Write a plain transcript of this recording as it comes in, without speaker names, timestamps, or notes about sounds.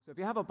So if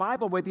you have a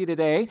Bible with you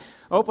today,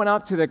 open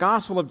up to the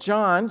Gospel of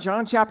John,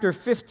 John chapter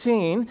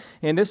 15.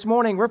 And this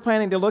morning we're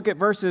planning to look at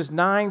verses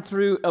 9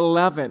 through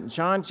 11.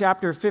 John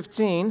chapter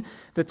 15,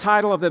 the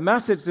title of the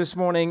message this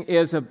morning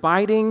is The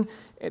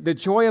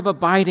Joy of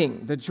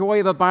Abiding. The Joy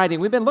of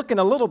Abiding. We've been looking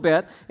a little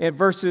bit at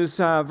verses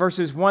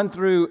 1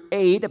 through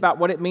 8 about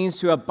what it means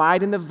to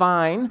abide in the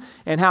vine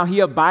and how He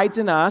abides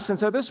in us. And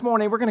so this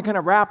morning we're going to kind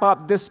of wrap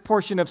up this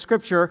portion of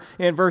Scripture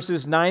in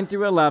verses 9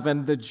 through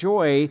 11, the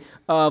joy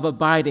of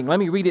abiding. Let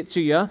me read it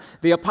to you.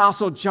 The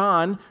Apostle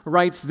John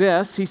writes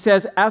this. He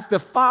says, as the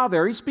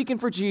Father, he's speaking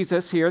for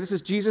Jesus here. This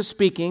is Jesus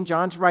speaking.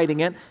 John's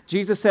writing it.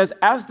 Jesus says,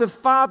 as the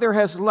Father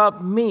has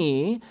loved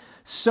me,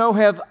 so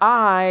have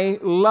I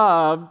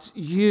loved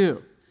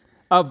you.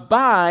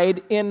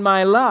 Abide in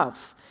my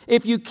love.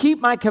 If you keep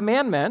my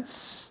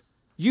commandments,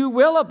 you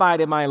will abide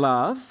in my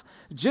love,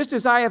 just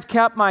as I have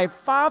kept my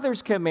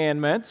Father's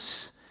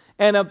commandments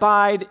and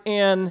abide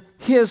in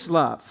His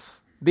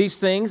love. These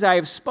things I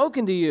have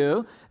spoken to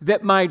you,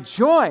 that my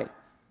joy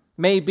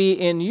may be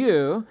in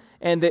you,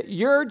 and that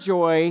your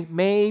joy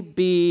may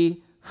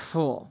be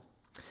full.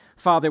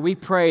 Father, we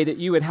pray that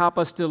you would help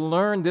us to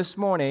learn this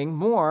morning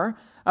more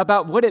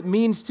about what it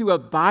means to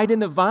abide in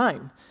the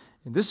vine.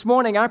 And this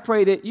morning, I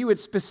pray that you would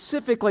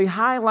specifically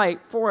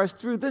highlight for us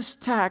through this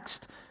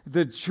text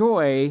the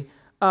joy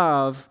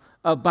of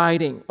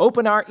abiding.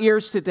 Open our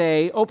ears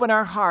today, open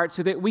our hearts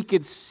so that we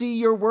could see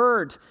your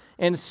word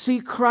and see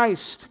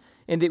Christ,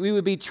 and that we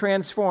would be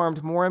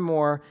transformed more and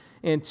more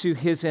into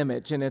His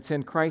image. And it's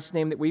in Christ's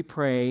name that we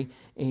pray,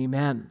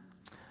 amen.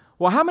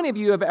 Well, how many of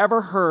you have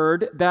ever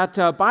heard that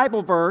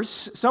Bible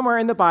verse somewhere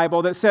in the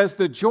Bible that says,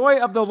 the joy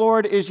of the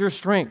Lord is your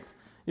strength?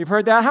 You've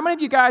heard that? How many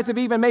of you guys have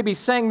even maybe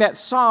sang that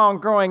song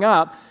growing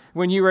up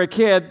when you were a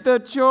kid? The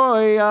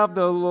joy of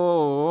the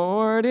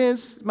Lord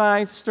is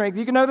my strength.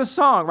 You can know the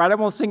song, right? I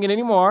won't sing it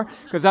anymore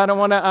because I don't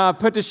want to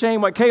put to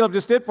shame what Caleb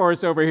just did for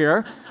us over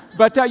here.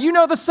 But you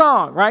know the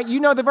song, right? You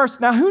know the verse.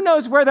 Now, who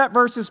knows where that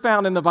verse is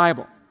found in the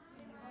Bible?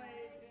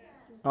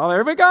 Oh,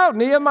 there we go.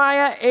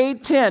 Nehemiah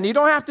 8:10. You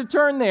don't have to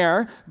turn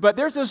there, but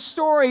there's a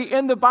story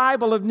in the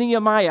Bible of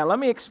Nehemiah. Let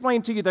me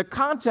explain to you the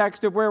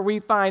context of where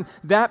we find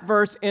that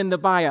verse in the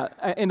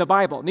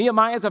Bible.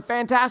 Nehemiah is a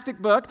fantastic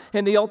book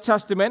in the Old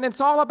Testament. It's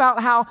all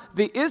about how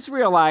the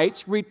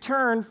Israelites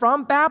returned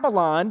from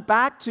Babylon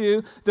back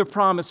to the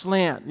Promised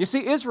Land. You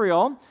see,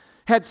 Israel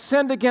had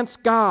sinned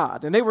against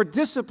God, and they were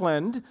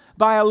disciplined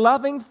by a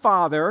loving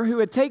father who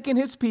had taken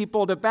his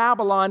people to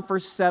Babylon for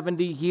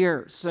 70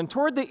 years. And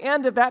toward the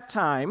end of that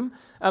time,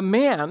 a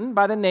man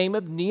by the name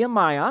of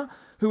Nehemiah,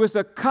 who was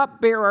the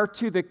cupbearer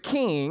to the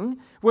king,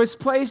 was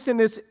placed in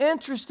this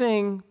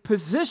interesting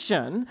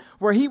position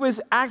where he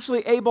was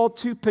actually able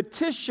to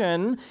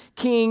petition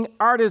King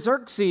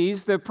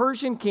Artaxerxes, the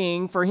Persian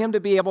king, for him to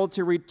be able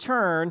to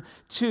return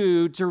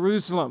to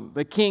Jerusalem.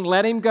 The king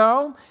let him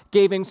go,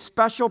 gave him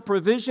special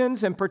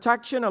provisions and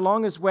protection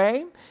along his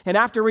way, and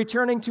after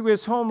returning to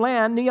his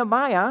homeland,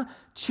 Nehemiah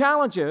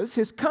challenges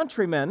his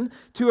countrymen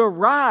to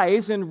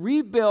arise and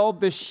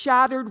rebuild the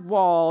shattered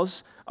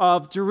walls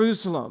of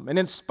Jerusalem. And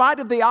in spite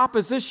of the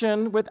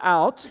opposition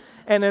without,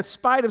 and in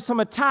spite of some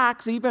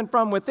attacks even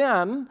from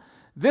within,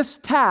 this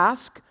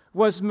task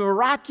was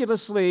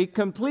miraculously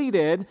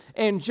completed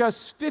in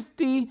just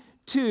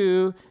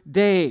 52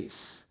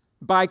 days.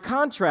 By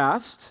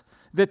contrast,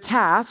 the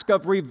task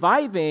of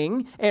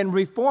reviving and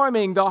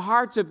reforming the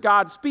hearts of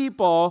God's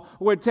people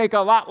would take a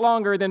lot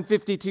longer than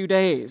 52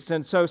 days.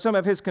 And so some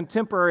of his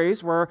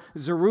contemporaries were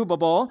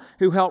Zerubbabel,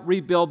 who helped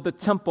rebuild the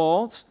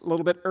temple a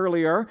little bit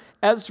earlier,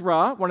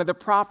 Ezra, one of the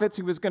prophets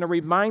who was going to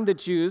remind the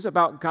Jews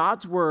about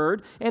God's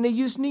word, and he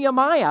used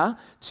Nehemiah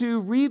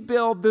to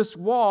rebuild this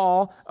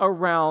wall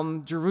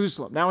around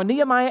Jerusalem. Now in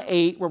Nehemiah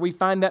 8, where we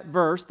find that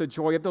verse, the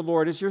joy of the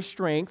Lord is your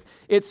strength,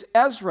 it's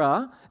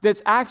Ezra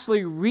that's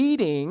actually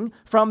reading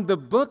from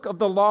the book of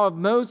the law of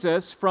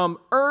Moses from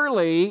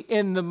early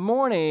in the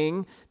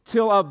morning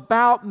till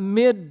about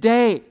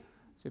midday.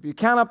 So if you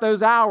count up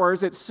those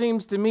hours, it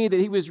seems to me that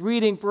he was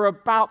reading for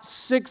about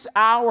 6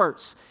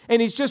 hours.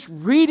 And he's just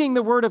reading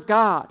the Word of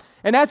God.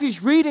 And as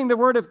he's reading the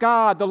Word of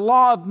God, the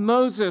law of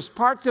Moses,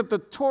 parts of the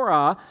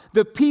Torah,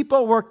 the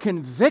people were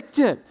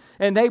convicted.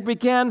 And they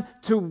began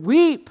to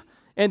weep.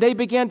 And they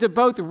began to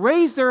both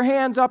raise their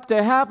hands up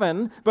to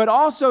heaven, but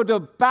also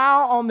to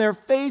bow on their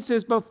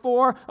faces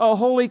before a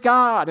holy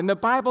God. And the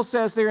Bible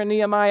says there in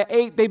Nehemiah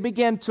 8, they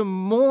began to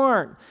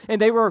mourn, and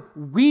they were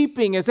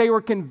weeping as they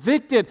were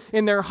convicted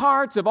in their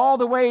hearts of all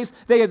the ways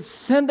they had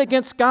sinned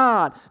against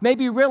God,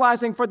 maybe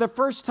realizing for the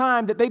first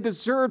time that they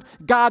deserved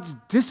God's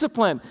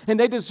discipline, and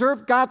they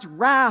deserved God's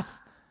wrath.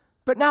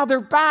 But now they're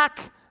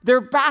back. They're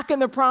back in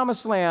the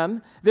Promised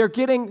Land. They're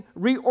getting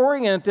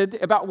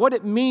reoriented about what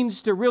it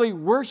means to really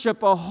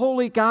worship a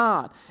holy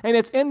God. And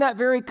it's in that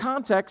very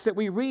context that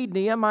we read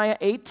Nehemiah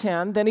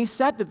 8:10. Then he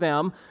said to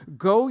them,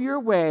 go your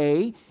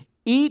way,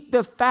 eat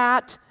the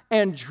fat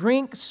and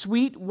drink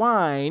sweet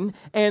wine,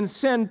 and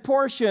send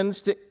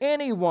portions to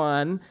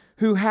anyone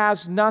who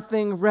has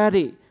nothing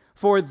ready.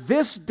 For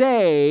this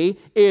day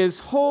is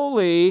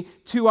holy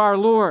to our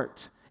Lord.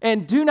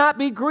 and do not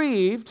be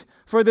grieved,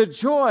 for the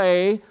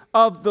joy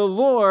of the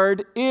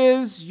Lord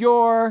is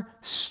your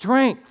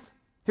strength.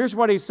 Here's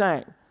what he's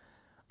saying.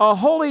 A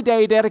holy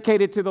day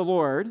dedicated to the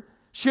Lord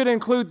should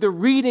include the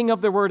reading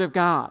of the Word of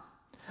God.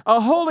 A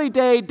holy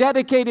day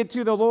dedicated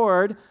to the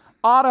Lord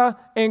ought to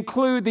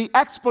include the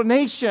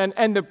explanation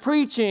and the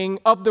preaching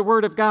of the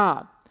Word of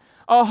God.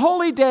 A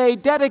holy day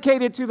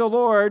dedicated to the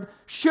Lord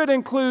should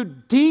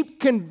include deep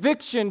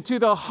conviction to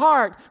the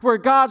heart where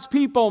God's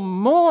people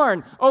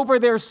mourn over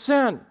their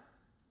sin.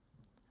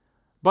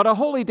 But a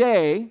holy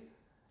day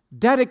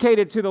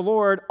dedicated to the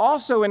Lord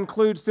also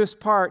includes this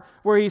part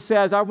where he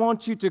says, I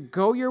want you to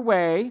go your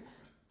way,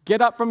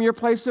 get up from your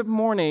place of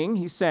mourning,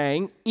 he's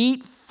saying,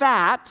 eat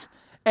fat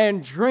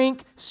and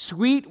drink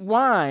sweet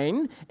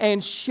wine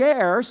and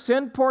share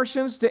sin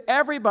portions to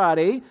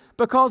everybody,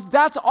 because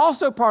that's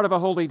also part of a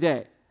holy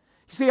day.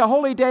 You see, a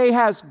holy day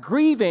has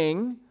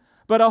grieving,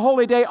 but a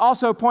holy day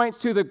also points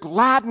to the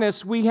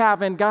gladness we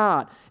have in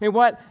God. And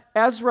what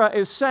Ezra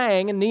is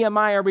saying, and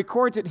Nehemiah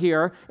records it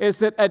here, is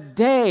that a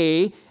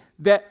day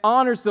that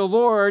honors the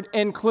Lord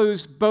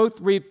includes both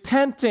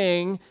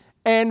repenting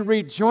and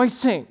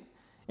rejoicing.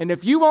 And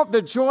if you want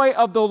the joy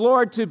of the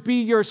Lord to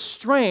be your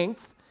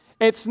strength,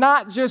 it's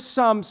not just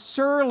some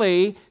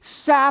surly,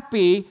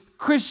 sappy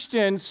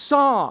Christian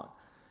song.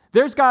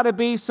 There's got to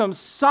be some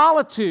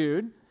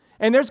solitude,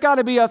 and there's got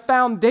to be a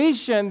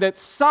foundation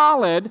that's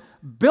solid,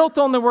 built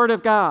on the Word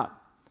of God.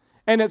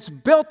 And it's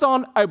built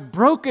on a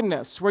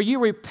brokenness where you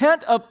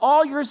repent of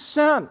all your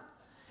sin.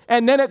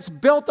 And then it's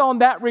built on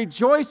that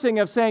rejoicing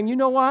of saying, you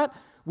know what?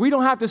 We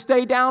don't have to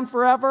stay down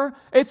forever.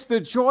 It's the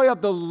joy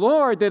of the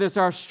Lord that is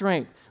our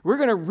strength. We're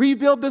going to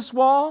rebuild this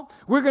wall.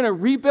 We're going to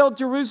rebuild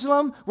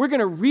Jerusalem. We're going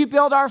to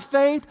rebuild our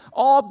faith,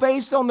 all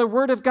based on the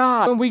Word of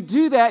God. When we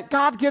do that,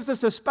 God gives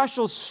us a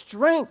special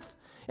strength.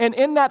 And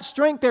in that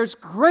strength, there's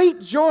great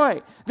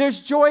joy.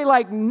 There's joy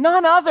like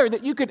none other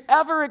that you could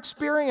ever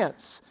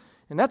experience.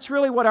 And that's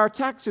really what our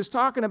text is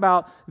talking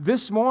about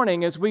this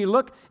morning. As we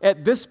look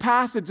at this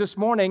passage this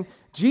morning,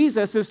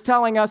 Jesus is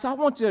telling us, I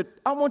want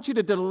you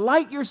to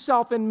delight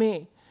yourself in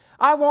me.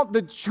 I want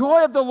the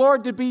joy of the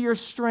Lord to be your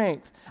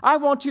strength. I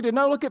want you to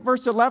know, look at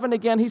verse 11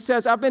 again. He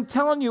says, I've been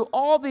telling you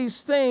all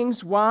these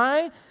things.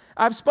 Why?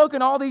 I've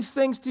spoken all these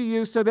things to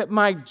you so that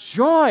my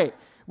joy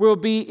will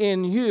be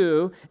in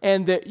you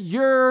and that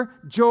your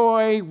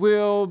joy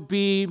will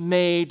be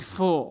made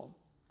full.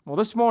 Well,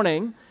 this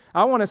morning,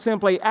 I want to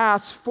simply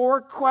ask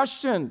 4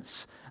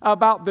 questions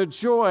about the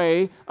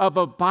joy of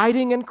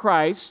abiding in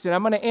Christ, and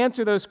I'm going to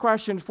answer those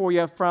questions for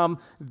you from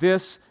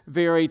this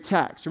very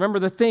text. Remember,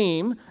 the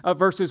theme of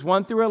verses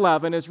 1 through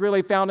 11 is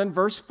really found in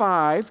verse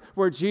 5,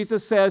 where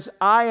Jesus says,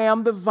 I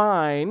am the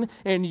vine,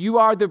 and you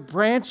are the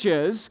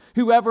branches.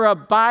 Whoever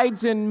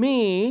abides in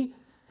me,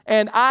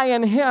 and I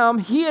in him,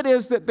 he it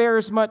is that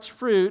bears much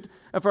fruit.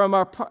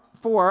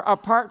 For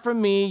apart from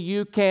me,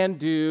 you can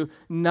do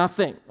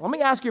nothing. Let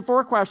me ask you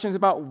 4 questions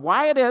about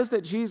why it is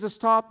that Jesus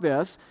taught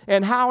this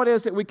and how it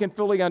is that we can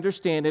fully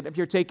understand it. If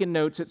you're taking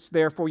notes, it's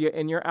there for you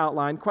in your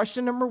outline.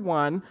 Question number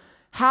 1,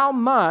 how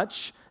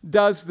much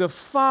does the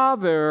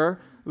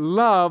Father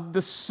love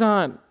the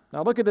Son?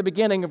 Now look at the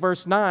beginning of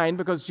verse 9,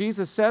 because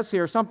Jesus says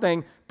here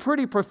something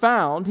pretty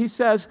profound. He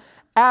says,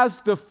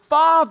 as the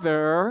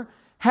Father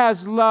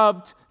has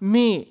loved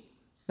me.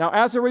 Now,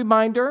 as a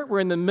reminder, we're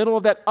in the middle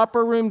of that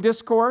upper room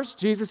discourse.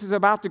 Jesus is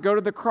about to go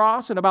to the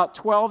cross in about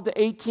 12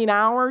 to 18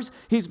 hours.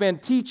 He's been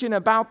teaching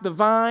about the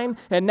vine,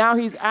 and now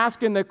he's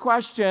asking the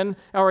question,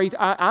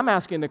 I'm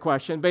asking the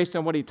question based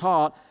on what he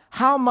taught,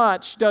 how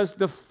much does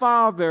the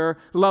Father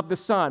love the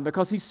Son?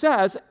 Because he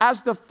says,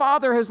 as the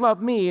Father has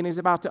loved me, and he's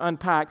about to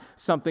unpack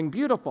something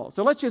beautiful.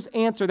 So let's just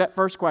answer that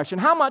first question.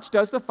 How much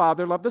does the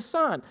Father love the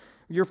Son?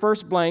 Your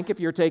first blank, if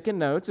you're taking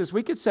notes, is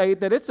we could say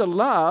that it's a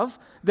love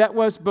that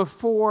was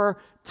before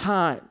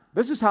time.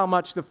 This is how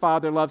much the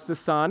Father loves the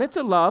Son. It's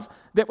a love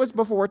that was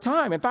before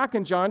time. In fact,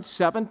 in John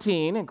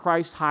 17, in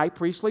Christ's high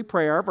priestly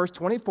prayer, verse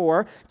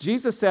 24,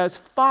 Jesus says,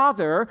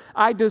 Father,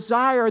 I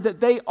desire that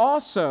they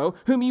also,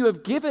 whom you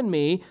have given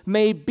me,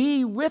 may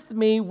be with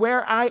me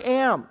where I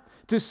am,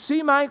 to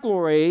see my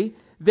glory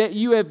that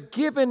you have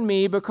given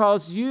me,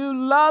 because you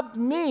loved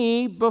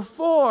me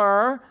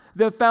before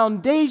the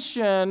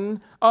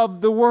foundation of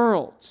the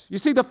world. You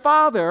see, the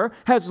Father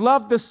has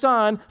loved the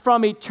Son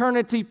from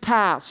eternity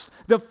past.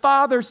 The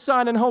Father,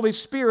 Son, and Holy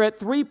Spirit,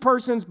 3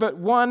 persons but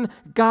one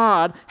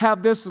God,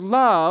 have this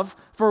love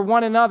for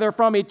one another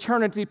from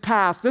eternity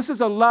past. This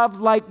is a love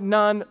like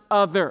none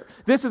other.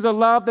 This is a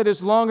love that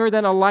is longer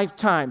than a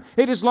lifetime.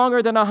 It is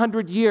longer than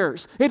 100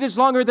 years. It is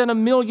longer than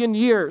 1,000,000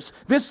 years.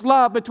 This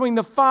love between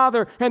the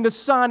Father and the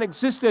Son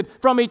existed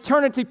from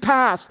eternity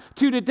past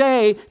to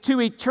today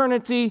to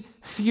eternity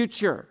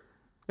future.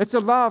 It's a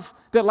love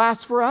that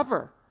lasts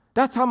forever.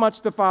 That's how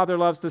much the Father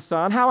loves the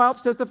Son. How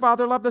else does the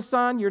Father love the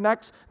Son? Your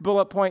next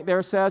bullet point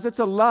there says it's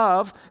a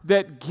love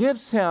that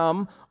gives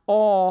him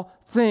all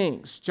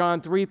things.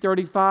 John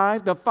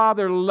 3:35, the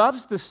Father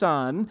loves the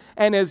Son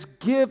and has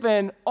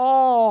given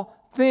all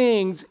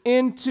things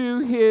into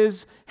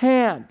his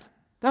hand.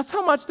 That's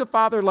how much the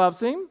Father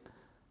loves him.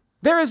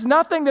 There is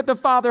nothing that the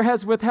Father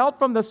has withheld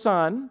from the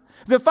Son.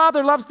 The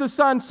Father loves the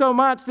Son so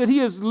much that He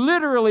has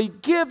literally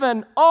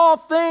given all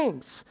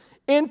things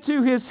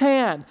into His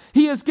hand.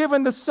 He has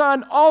given the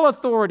Son all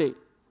authority.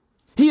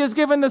 He has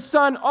given the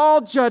Son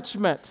all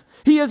judgment.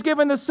 He has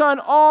given the Son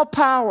all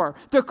power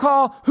to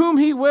call whom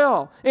He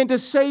will into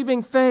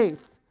saving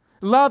faith.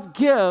 Love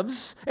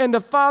gives, and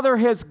the Father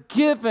has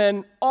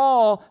given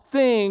all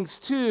things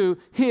to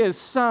His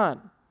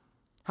Son.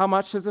 How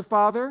much does the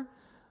Father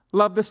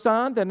love the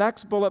Son? The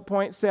next bullet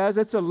point says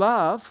it's a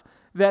love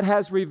that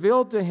has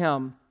revealed to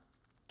Him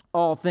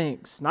all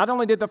things. Not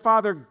only did the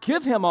Father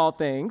give Him all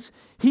things,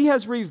 He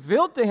has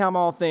revealed to Him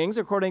all things,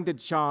 according to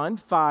John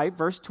 5,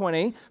 verse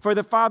 20. For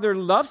the Father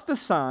loves the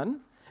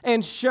Son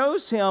and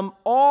shows Him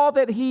all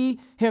that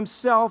He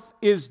Himself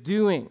is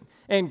doing.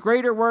 And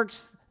greater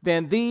works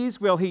than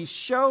these will He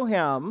show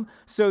Him,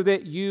 so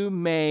that you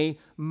may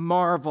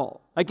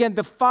marvel. Again,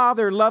 the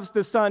Father loves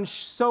the Son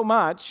so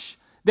much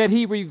that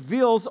He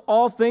reveals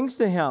all things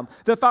to Him.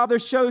 The Father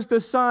shows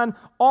the Son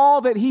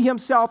all that He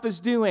Himself is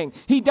doing.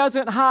 He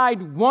doesn't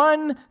hide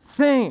one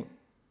thing.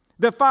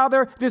 The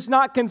Father does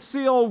not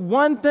conceal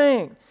one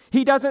thing.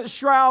 He doesn't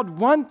shroud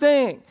one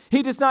thing.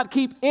 He does not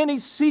keep any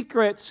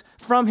secrets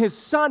from His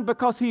Son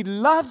because He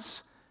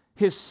loves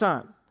His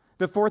Son.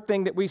 The fourth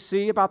thing that we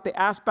see about the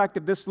aspect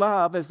of this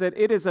love is that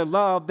it is a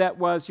love that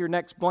was, your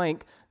next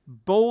blank,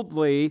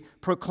 boldly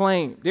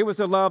proclaimed. It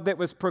was a love that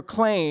was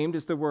proclaimed,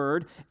 is the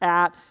word,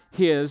 at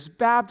His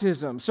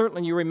baptism.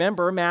 Certainly you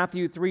remember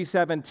Matthew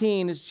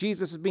 3:17, as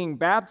Jesus is being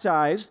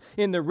baptized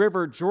in the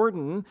river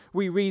Jordan,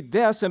 we read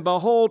this, and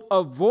behold,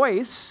 a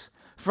voice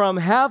from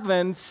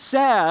heaven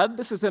said,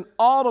 this is an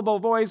audible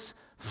voice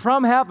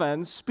from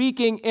heaven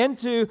speaking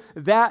into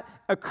that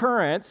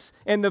occurrence,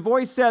 and the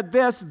voice said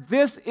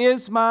this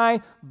is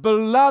my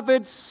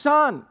beloved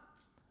Son,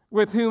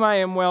 with whom I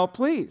am well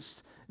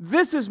pleased.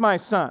 This is my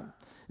Son.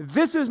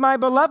 This is my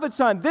beloved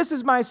Son. This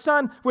is my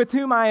Son with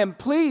whom I am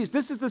pleased.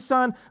 This is the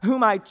Son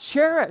whom I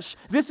cherish.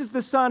 This is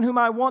the Son whom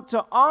I want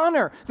to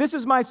honor. This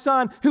is my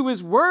Son who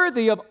is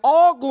worthy of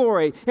all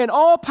glory and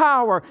all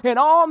power and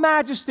all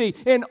majesty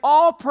and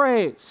all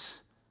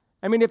praise.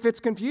 I mean, if it's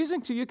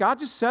confusing to you, God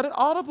just said it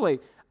audibly.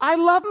 I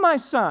love my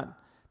Son.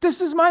 This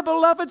is my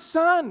beloved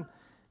Son.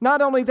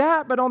 Not only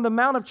that, but on the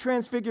Mount of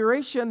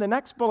Transfiguration, the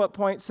next bullet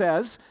point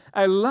says,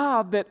 a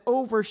love that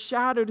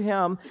overshadowed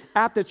Him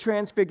at the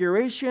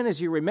Transfiguration. As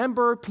you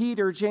remember,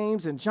 Peter,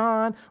 James, and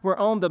John were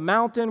on the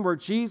mountain where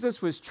Jesus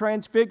was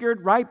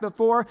transfigured right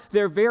before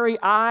their very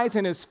eyes,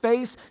 and His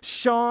face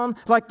shone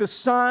like the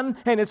sun,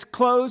 and His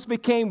clothes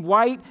became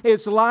white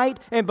as light.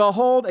 And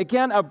behold,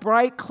 again, a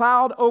bright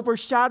cloud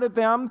overshadowed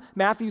them.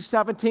 Matthew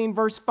 17,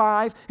 verse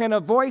 5. And a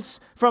voice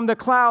from the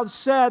cloud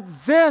said,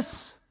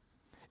 "This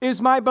is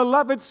my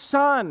beloved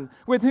Son,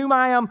 with whom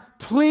I am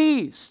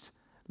pleased.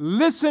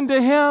 Listen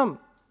to Him."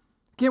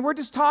 Again, we're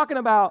just talking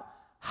about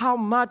how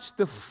much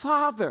the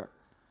Father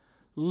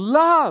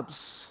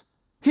loves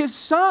His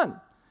Son.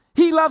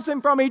 He loves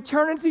Him from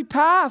eternity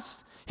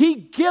past. He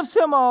gives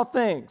Him all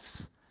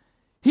things.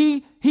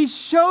 He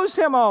shows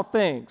Him all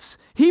things.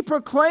 He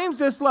proclaims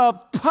this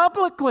love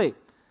publicly.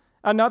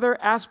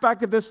 Another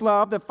aspect of this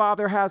love the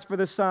Father has for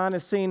the Son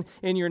is seen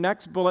in your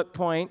next bullet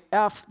point.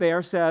 F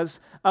there says,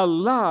 a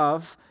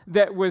love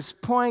that was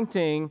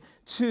pointing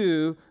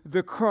to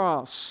the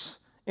cross.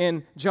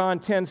 In John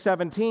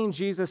 10:17,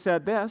 Jesus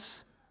said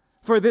this,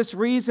 "For this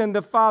reason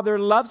the Father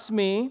loves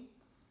me,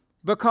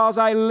 because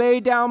I lay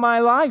down my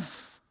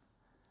life,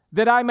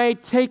 that I may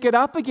take it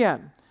up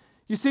again."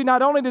 You see,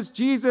 not only does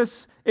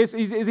Jesus, is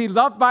He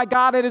loved by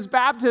God at His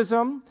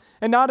baptism,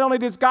 and not only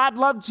does God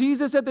love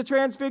Jesus at the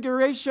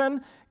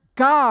Transfiguration,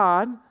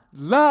 God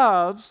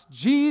loves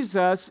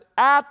Jesus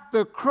at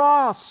the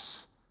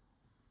cross.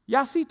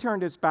 Yes, He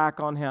turned His back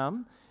on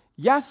Him.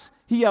 Yes,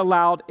 He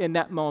allowed in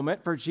that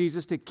moment for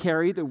Jesus to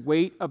carry the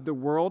weight of the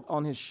world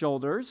on His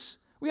shoulders.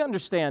 We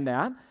understand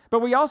that. But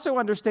we also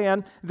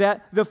understand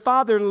that the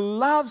Father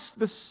loves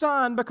the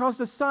Son because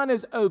the Son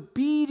is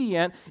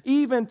obedient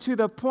even to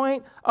the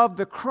point of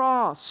the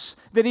cross,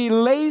 that He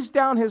lays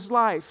down His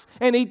life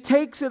and He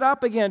takes it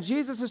up again.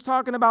 Jesus is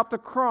talking about the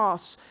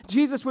cross.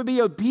 Jesus would be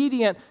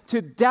obedient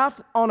to death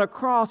on a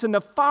cross, and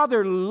the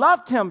Father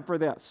loved Him for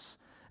this.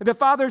 The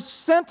Father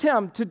sent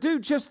Him to do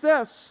just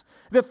this.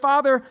 The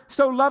Father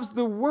so loves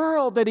the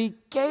world that He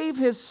gave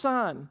His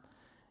Son.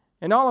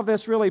 And all of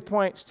this really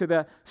points to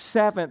the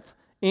seventh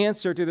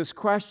answer to this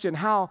question: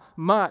 how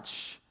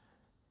much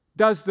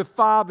does the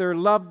Father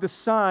love the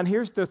Son?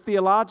 Here's the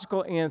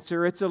theological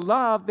answer. It's a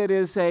love that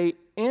is an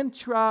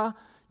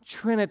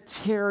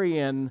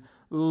intra-Trinitarian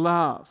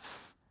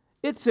love.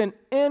 It's an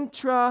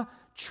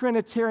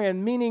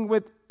intra-Trinitarian, meaning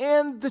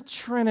within the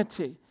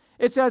Trinity.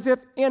 It's as if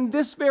in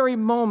this very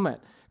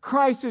moment,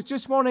 Christ is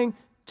just wanting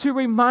to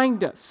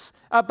remind us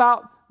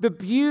about the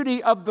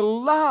beauty of the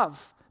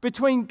love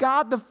between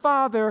God the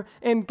Father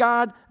and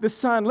God the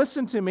Son.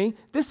 Listen to me.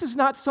 This is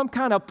not some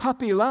kind of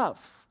puppy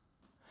love.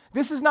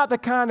 This is not the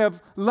kind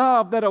of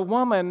love that a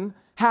woman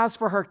has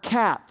for her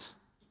cat.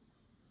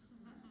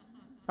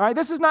 All right,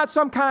 this is not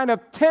some kind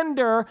of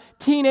tender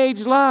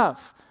teenage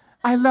love.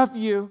 I love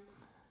you,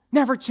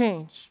 never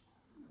change.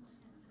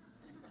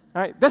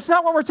 All right, that's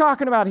not what we're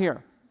talking about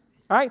here.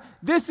 All right,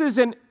 this is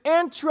an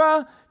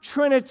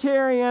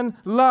intra-Trinitarian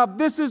love.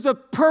 This is a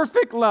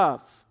perfect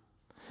love.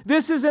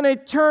 This is an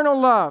eternal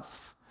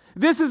love.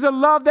 This is a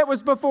love that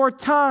was before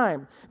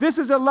time. This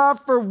is a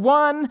love for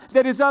one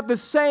that is of the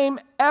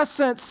same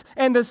essence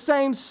and the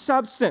same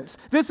substance.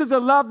 This is a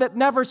love that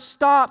never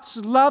stops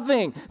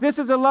loving. This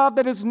is a love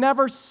that is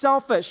never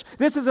selfish.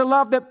 This is a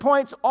love that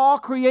points all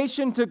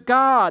creation to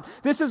God.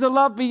 This is a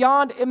love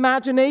beyond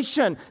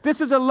imagination. This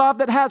is a love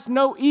that has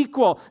no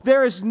equal.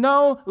 There is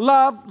no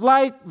love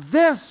like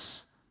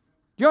this.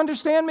 You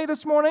understand me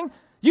this morning?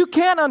 You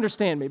can't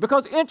understand me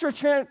because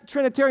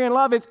intra-Trinitarian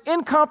love is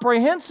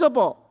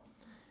incomprehensible.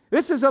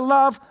 This is a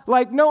love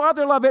like no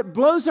other love. It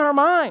blows our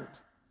mind.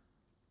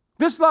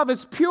 This love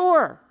is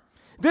pure.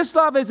 This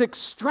love is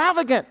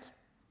extravagant.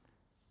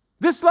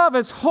 This love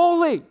is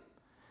holy.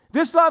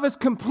 This love is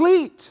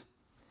complete.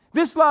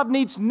 This love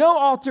needs no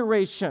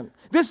alteration.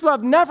 This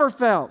love never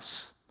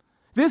fails.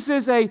 This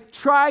is a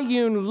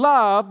triune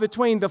love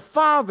between the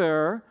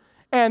Father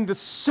and the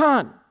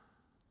Son.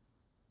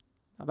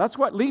 Now, that's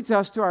what leads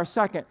us to our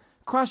second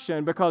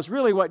question, because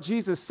really what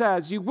Jesus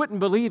says, you wouldn't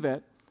believe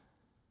it,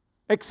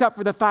 except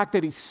for the fact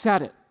that he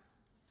said it.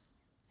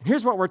 And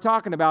here's what we're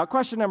talking about.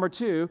 Question number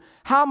 2,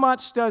 how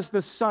much does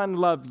the Son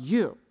love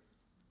you?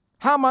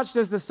 How much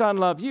does the Son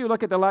love you?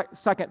 Look at the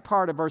second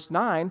part of verse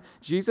 9.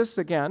 Jesus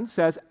again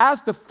says,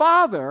 as the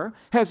Father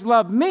has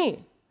loved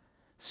me,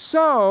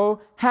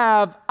 so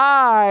have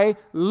I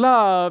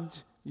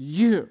loved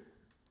you.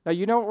 Now,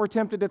 you know what we're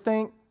tempted to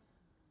think?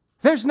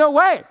 There's no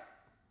way.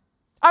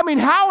 I mean,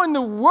 how in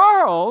the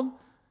world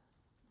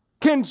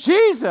can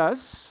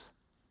Jesus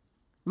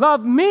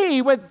love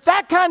me with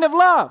that kind of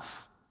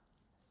love?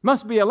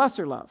 Must be a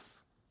lesser love.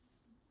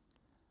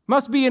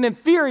 Must be an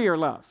inferior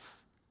love.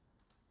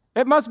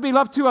 It must be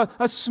love to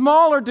a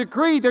smaller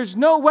degree. There's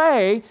no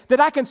way that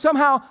I can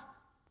somehow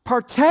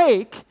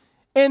partake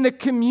in the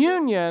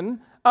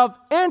communion of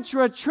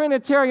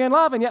intra-Trinitarian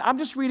love. And yet I'm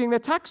just reading the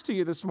text to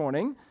you this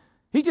morning.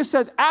 He just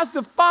says, as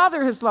the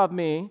Father has loved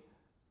me,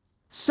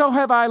 so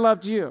have I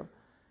loved you.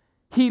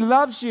 He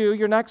loves you,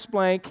 your next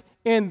blank,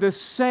 in the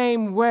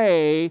same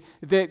way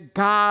that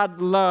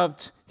God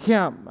loved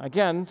him.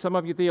 Again, some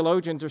of you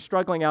theologians are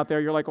struggling out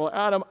there. You're like, well,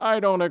 Adam, I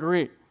don't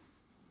agree.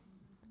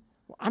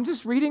 Well, I'm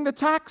just reading the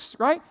text,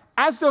 right?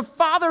 As the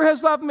Father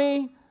has loved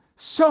me,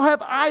 so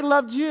have I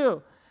loved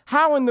you.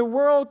 How in the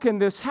world can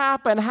this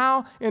happen?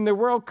 How in the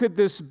world could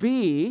this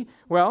be?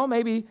 Well,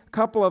 maybe a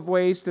couple of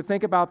ways to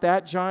think about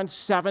that. John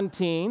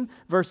 17,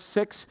 verse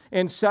 6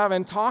 and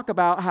 7 talk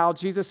about how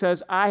Jesus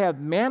says, I have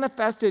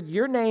manifested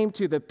your name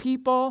to the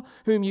people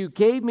whom you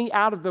gave me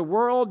out of the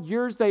world.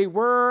 Yours they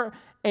were,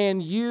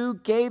 and you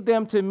gave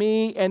them to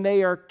me, and they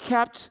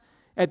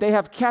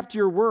have kept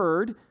your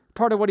word.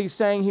 Part of what he's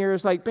saying here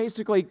is like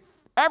basically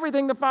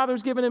everything the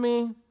Father's given to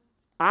me,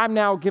 I'm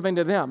now giving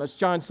to them. It's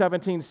John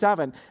 17,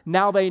 7.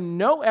 Now they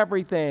know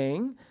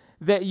everything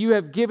that you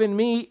have given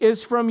me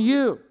is from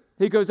you.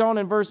 He goes on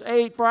in verse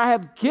 8, for I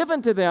have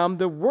given to them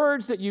the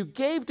words that you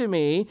gave to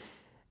me,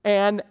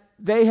 and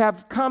they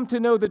have come to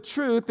know the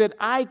truth that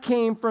I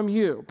came from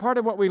you. Part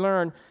of what we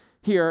learn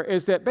here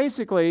is that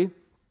basically,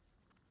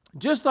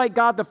 just like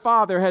God the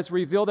Father has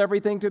revealed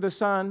everything to the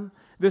Son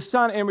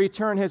in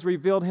return has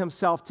revealed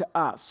himself to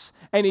us.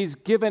 And he's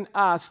given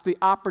us the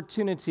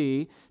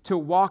opportunity to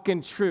walk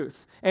in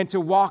truth and to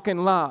walk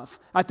in love.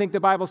 I think the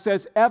Bible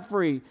says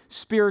every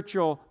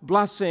spiritual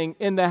blessing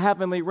in the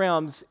heavenly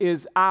realms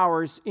is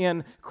ours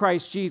in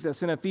Christ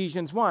Jesus in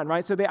Ephesians 1,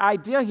 right? So the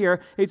idea here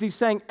is he's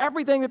saying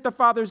everything that the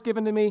Father's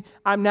given to me,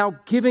 I'm now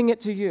giving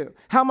it to you.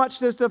 How much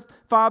does the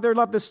Father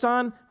love the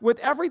Son? With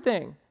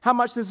everything. How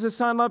much does the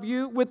Son love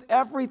you? With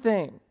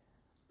everything.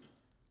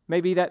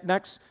 Maybe that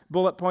next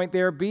bullet point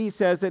there, B,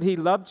 says that he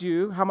loved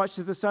you. How much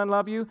does the Son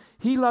love you?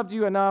 He loved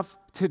you enough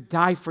to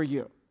die for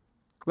you.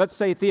 Let's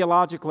say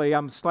theologically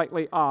I'm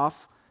slightly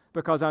off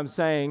because I'm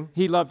saying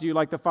he loved you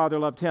like the Father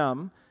loved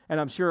him.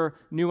 And I'm sure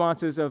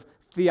nuances of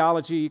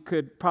theology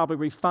could probably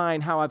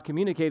refine how I've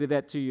communicated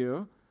that to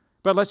you.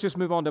 But let's just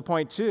move on to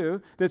point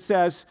 2 that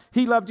says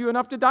he loved you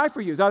enough to die for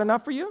you. Is that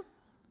enough for you?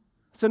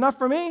 It's enough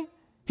for me.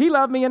 He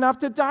loved me enough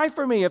to die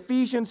for me.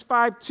 Ephesians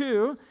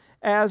 5:2.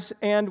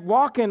 And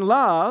walk in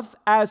love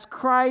as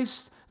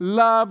Christ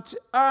loved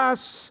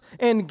us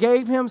and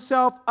gave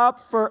himself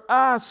up for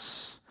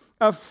us,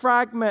 a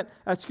fragrant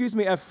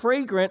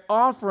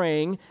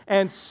offering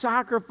and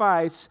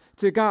sacrifice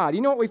to God.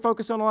 You know what we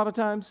focus on a lot of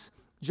times?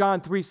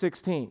 John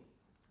 3:16.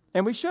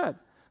 And we should.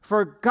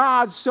 For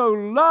God so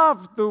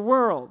loved the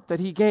world that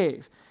he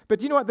gave.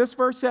 But you know what this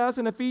verse says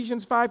in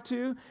Ephesians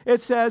 5:2?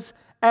 It says,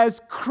 as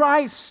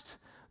Christ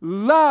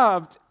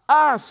loved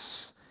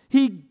us,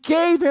 He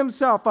gave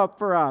himself up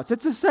for us.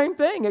 It's the same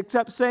thing,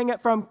 except saying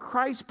it from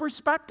Christ's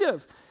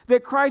perspective,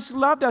 that Christ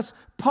loved us.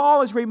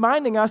 Paul is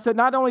reminding us that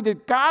not only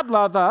did God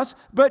love us,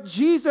 but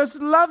Jesus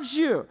loves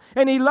you.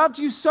 And he loved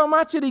you so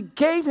much that he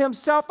gave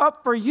himself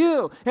up for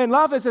you. And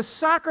love is a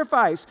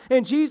sacrifice.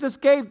 And Jesus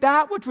gave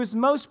that which was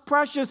most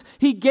precious.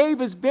 He gave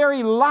his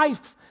very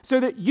life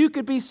so that you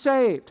could be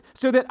saved,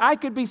 so that I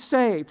could be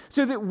saved,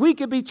 so that we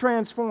could be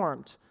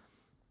transformed.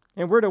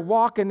 And we're to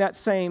walk in that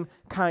same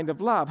kind of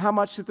love. How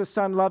much does the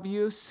Son love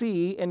you?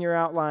 See in your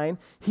outline,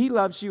 he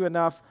loves you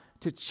enough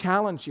to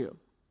challenge you.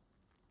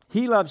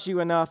 He loves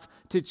you enough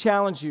to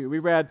challenge you. We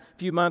read a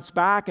few months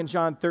back in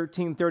John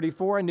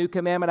 13:34, a new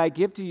commandment I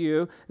give to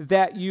you,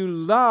 that you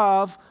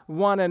love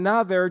one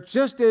another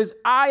just as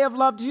I have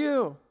loved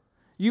you.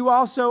 You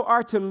also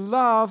are to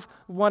love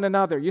one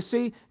another. You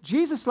see,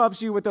 Jesus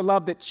loves you with a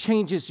love that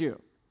changes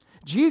you.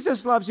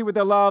 Jesus loves you with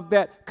a love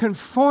that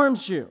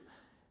conforms you.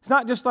 It's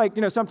not just like,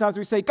 sometimes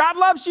we say, God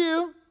loves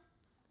you.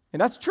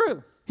 And that's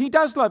true. He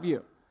does love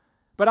you.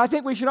 But I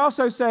think we should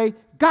also say,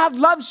 God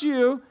loves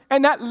you,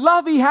 and that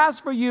love he has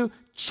for you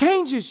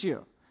changes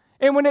you.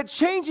 And when it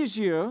changes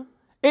you,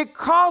 it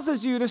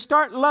causes you to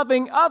start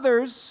loving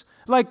others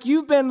like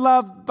you've been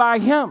loved by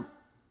him.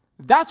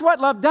 That's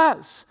what love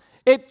does.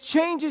 It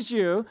changes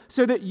you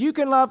so that you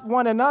can love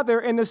one another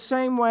in the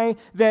same way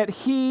that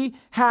he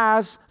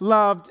has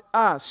loved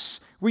us.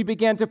 We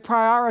began to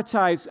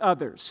prioritize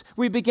others.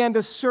 We began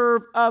to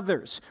serve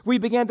others. We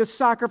began to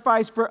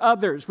sacrifice for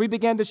others. We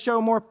began to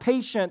show more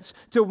patience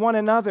to one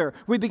another.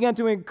 We began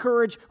to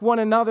encourage one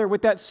another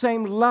with that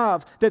same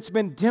love that's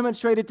been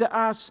demonstrated to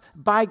us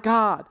by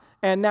God.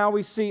 And now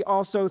we see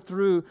also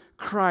through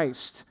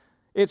Christ.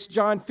 It's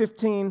John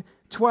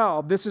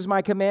 15:12. This is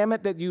my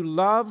commandment, that you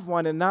love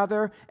one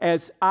another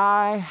as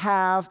I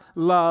have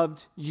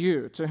loved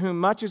you. To whom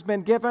much has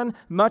been given,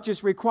 much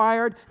is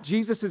required.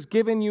 Jesus has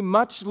given you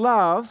much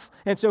love,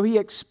 and so he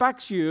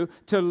expects you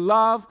to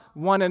love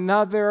one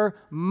another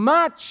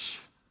much.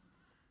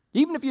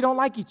 Even if you don't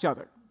like each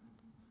other,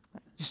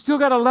 you still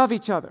got to love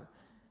each other.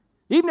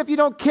 Even if you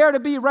don't care to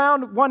be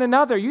around one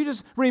another, you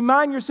just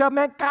remind yourself,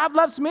 man, God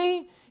loves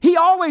me. He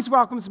always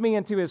welcomes me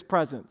into his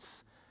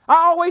presence. I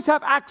always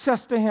have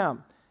access to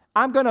him.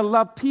 I'm going to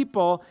love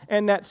people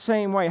in that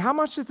same way. How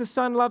much does the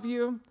Son love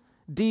you?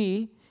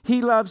 D,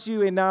 he loves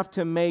you enough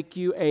to make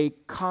you a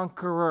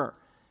conqueror.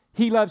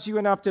 He loves you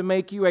enough to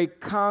make you a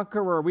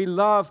conqueror. We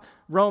love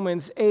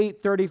Romans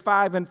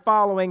 8:35 and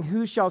following.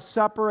 Who shall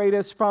separate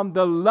us from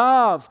the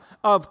love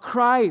of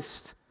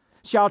Christ?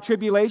 Shall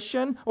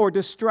tribulation or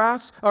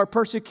distress or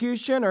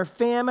persecution or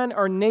famine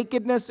or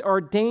nakedness or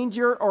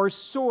danger or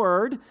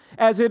sword,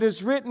 as it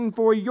is written,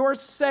 for your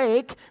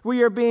sake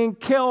we are being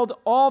killed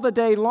all the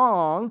day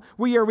long.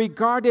 We are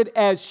regarded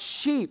as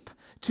sheep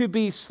to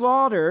be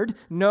slaughtered.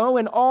 No,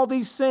 in all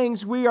these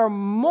things we are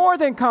more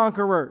than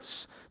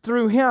conquerors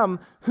through him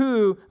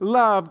who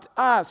loved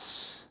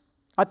us.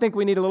 I think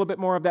we need a little bit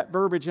more of that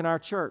verbiage in our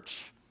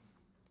church.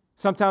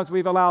 Sometimes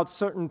we've allowed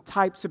certain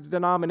types of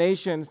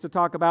denominations to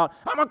talk about,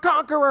 I'm a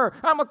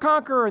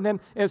conqueror. And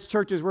then as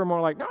churches, we're more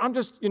like, no, I'm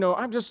just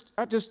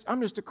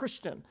a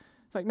Christian.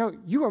 It's like, no,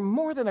 you are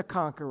more than a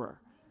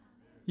conqueror.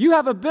 You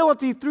have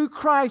ability through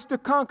Christ to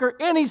conquer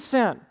any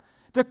sin,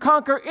 to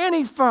conquer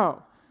any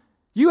foe.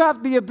 You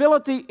have the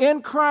ability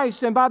in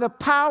Christ and by the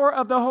power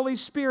of the Holy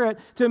Spirit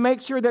to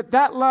make sure that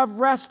that love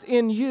rests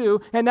in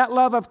you, and that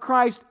love of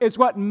Christ is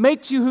what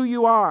makes you who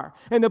you are.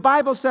 And the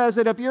Bible says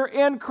that if you're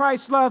in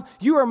Christ's love,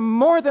 you are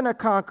more than a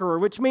conqueror,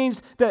 which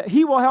means that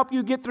he will help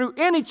you get through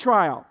any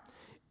trial,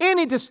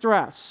 any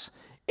distress,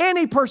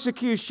 any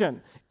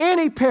persecution,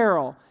 any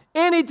peril,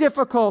 any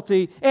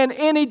difficulty, and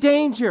any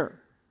danger.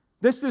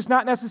 This does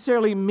not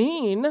necessarily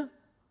mean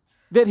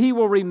that he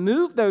will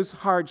remove those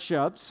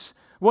hardships.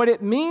 What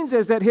it means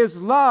is that his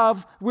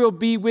love will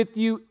be with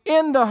you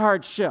in the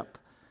hardship.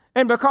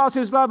 And because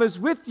his love is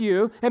with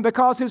you, and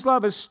because his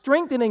love is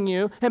strengthening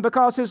you, and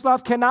because his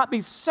love cannot be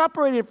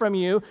separated from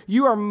you,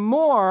 you are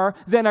more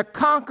than a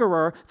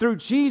conqueror through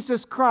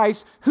Jesus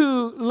Christ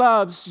who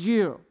loves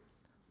you.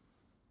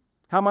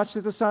 How much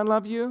does the Son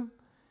love you?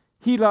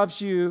 He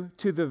loves you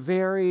to the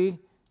very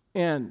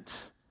end.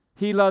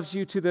 He loves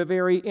you to the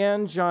very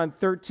end. John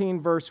 13,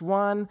 verse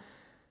 1.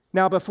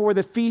 Now, before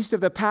the feast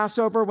of the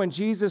Passover, when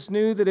Jesus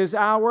knew that his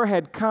hour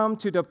had come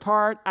to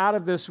depart out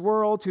of this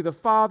world to the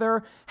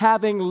Father,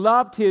 having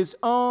loved his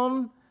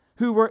own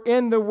who were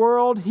in the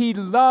world, he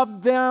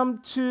loved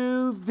them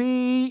to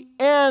the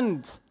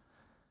end.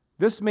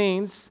 This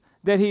means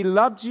that he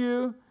loved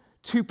you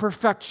to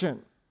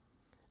perfection,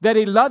 that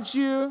he loves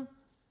you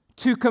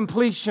to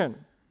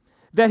completion,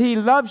 that he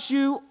loves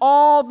you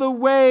all the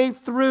way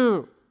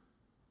through.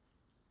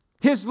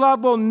 His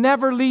love will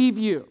never leave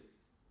you.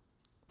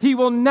 He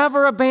will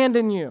never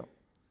abandon you.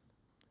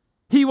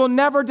 He will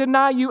never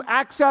deny you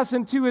access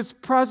into his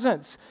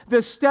presence.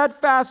 The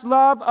steadfast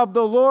love of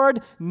the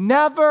Lord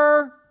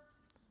never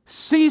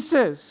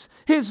ceases.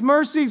 His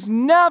mercies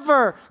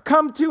never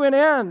come to an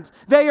end.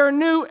 They are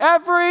new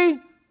every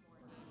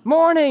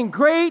morning.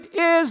 Great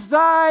is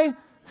thy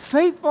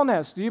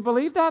faithfulness. Do you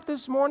believe that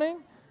this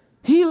morning?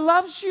 He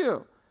loves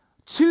you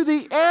to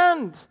the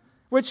end,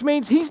 which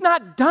means He's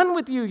not done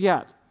with you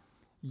yet.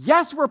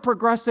 Yes, we're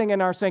progressing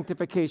in our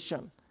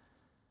sanctification,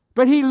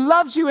 but He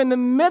loves you in the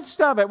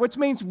midst of it, which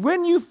means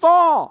when you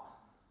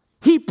fall,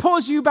 He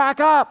pulls you back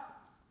up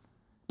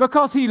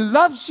because He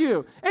loves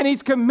you and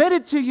He's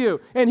committed to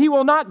you and He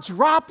will not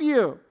drop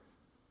you.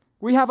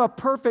 We have a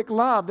perfect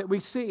love that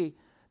we see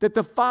that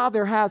the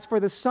Father has for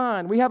the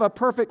Son. We have a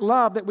perfect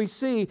love that we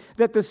see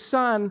that the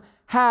Son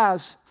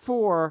has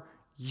for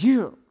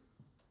you.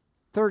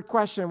 Third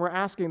question we're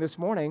asking this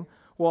morning,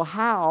 well,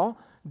 how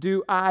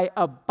do I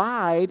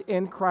abide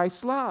in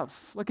Christ's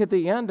love? Look at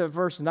the end of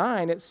verse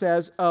 9. It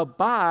says,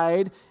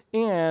 abide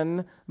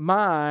in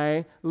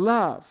my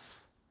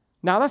love.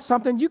 Now, that's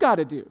something you got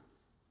to do.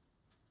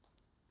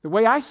 The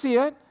way I see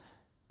it,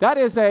 that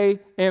is an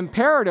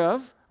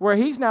imperative where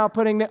He's now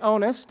putting the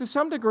onus, to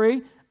some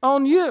degree,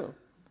 on you.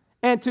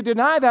 And to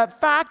deny that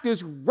fact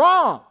is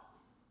wrong.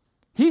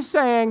 He's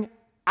saying,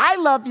 I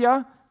love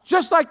you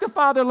just like the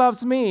Father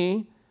loves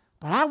me,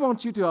 but I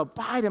want you to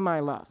abide in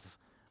my love.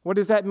 What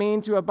does that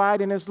mean to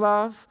abide in His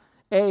love?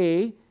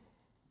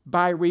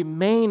 By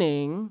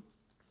remaining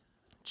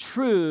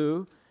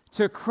true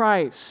to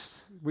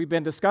Christ. We've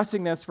been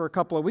discussing this for a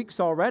couple of weeks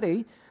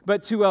already,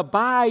 but to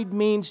abide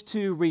means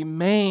to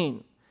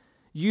remain.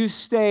 You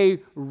stay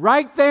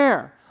right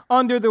there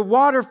under the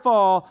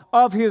waterfall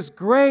of His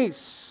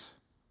grace.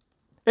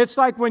 It's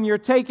like when you're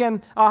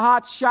taking a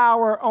hot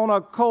shower on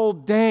a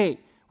cold day.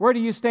 Where do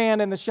you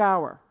stand in the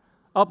shower?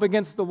 Up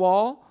against the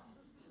wall?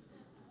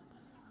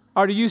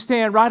 Or do you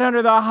stand right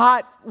under the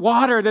hot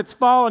water that's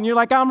falling? You're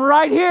like, I'm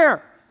right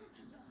here.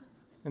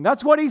 And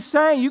that's what He's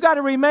saying. You got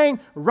to remain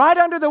right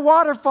under the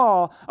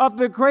waterfall of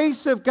the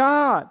grace of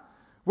God.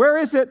 Where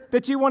is it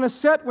that you want to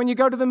sit when you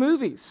go to the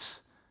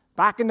movies?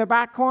 Back in the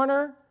back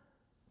corner?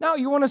 No,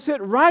 you want to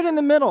sit right in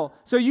the middle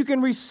so you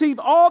can receive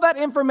all that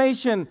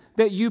information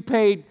that you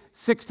paid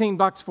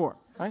 $16 for,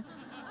 right?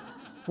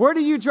 Where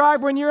do you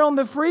drive when you're on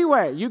the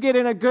freeway? You get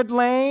in a good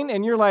lane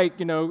and you're like,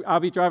 I'll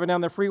be driving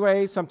down the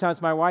freeway.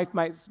 Sometimes my wife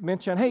might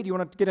mention, hey, do you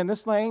want to get in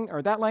this lane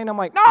or that lane? I'm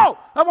like, no,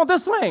 I want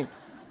this lane.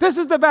 This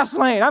is the best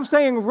lane. I'm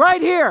staying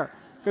right here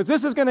because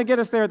this is going to get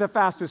us there the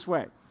fastest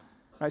way.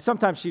 Right?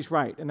 Sometimes she's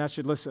right and I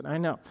should listen. I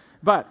know.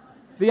 But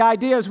the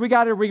idea is we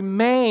got to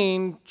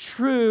remain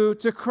true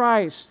to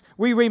Christ.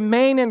 We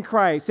remain in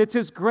Christ. It's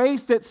His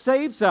grace that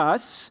saves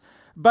us.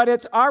 But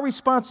it's our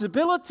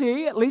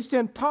responsibility, at least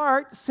in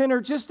part,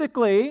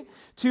 synergistically,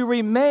 to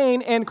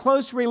remain in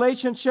close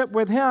relationship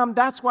with Him.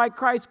 That's why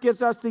Christ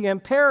gives us the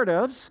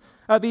imperatives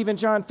of even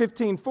John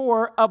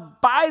 15:4,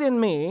 abide in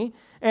me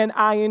and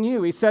I in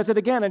you. He says it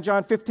again in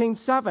John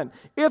 15:7.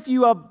 If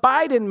you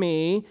abide in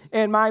me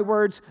and my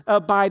words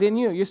abide in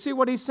you. You see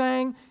what He's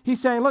saying? He's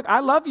saying, look,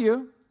 I love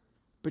you,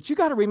 but you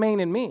got to remain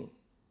in me.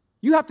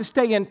 You have to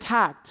stay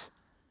intact,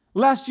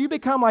 lest you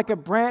become like a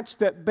branch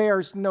that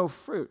bears no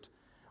fruit,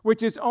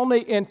 which is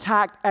only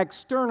intact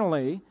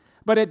externally,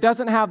 but it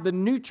doesn't have the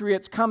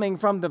nutrients coming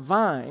from the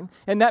vine.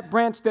 And that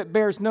branch that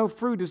bears no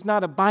fruit is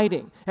not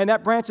abiding. And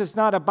that branch that's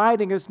not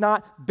abiding is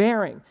not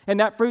bearing. And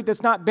that fruit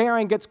that's not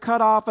bearing gets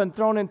cut off and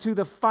thrown into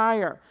the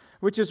fire,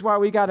 which is why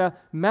we got to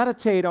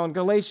meditate on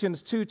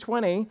Galatians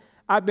 2:20.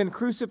 I've been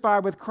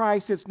crucified with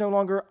Christ. It's no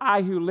longer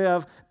I who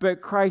live, but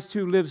Christ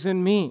who lives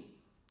in me.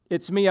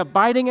 It's me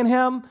abiding in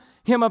Him,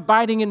 Him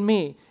abiding in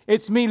me.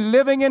 It's me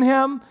living in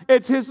Him.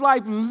 It's His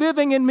life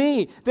living in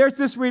me. There's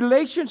this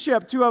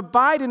relationship. To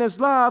abide in His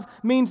love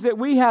means that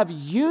we have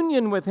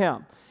union with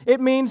Him. It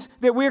means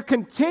that we're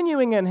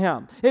continuing in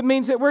Him. It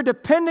means that we're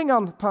depending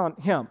upon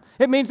Him.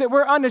 It means that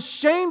we're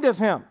unashamed of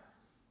Him.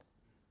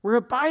 We're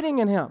abiding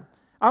in Him.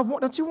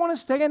 Don't you want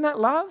to stay in that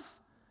love?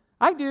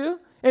 I do.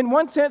 In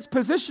one sense,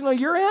 positionally,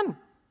 you're in.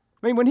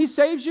 I mean, when He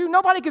saves you,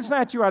 nobody can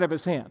snatch you out of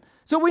His hand.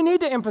 So we need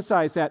to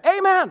emphasize that.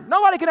 Amen.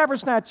 Nobody can ever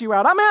snatch you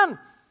out. I'm in.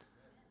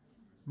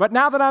 But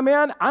now that I'm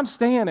in, I'm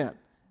staying in.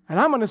 And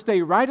I'm going to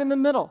stay right in the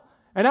middle.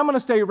 And I'm going to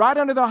stay right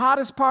under the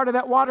hottest part of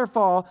that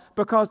waterfall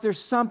because there's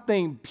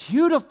something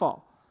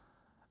beautiful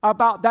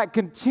about that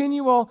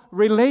continual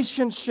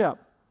relationship.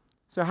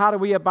 So how do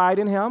we abide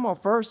in Him? Well,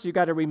 first, you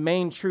got to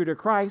remain true to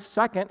Christ.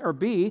 Second, or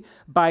B,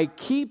 by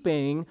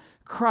keeping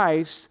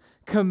Christ's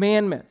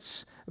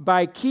commandments.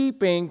 By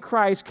keeping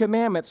Christ's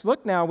commandments.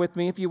 Look now with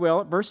me, if you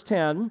will, at verse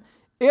 10.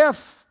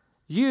 If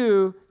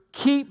you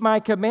keep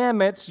my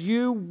commandments,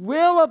 you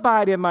will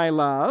abide in my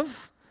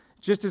love,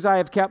 just as I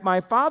have kept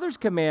my Father's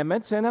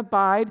commandments and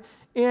abide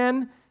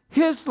in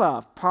His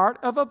love. Part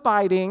of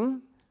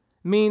abiding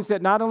means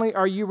that not only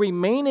are you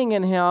remaining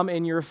in Him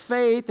in your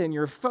faith and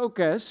your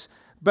focus,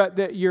 but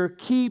that you're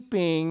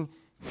keeping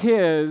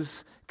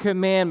His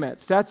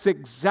commandments. That's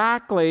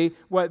exactly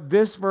what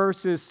this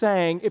verse is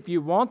saying. If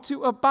you want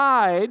to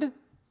abide,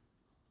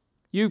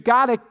 you've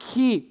got to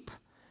keep.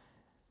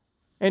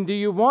 And do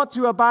you want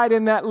to abide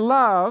in that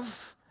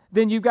love,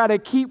 then you've got to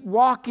keep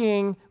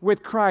walking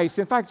with Christ.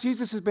 In fact,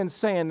 Jesus has been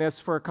saying this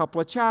for a couple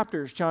of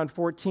chapters. John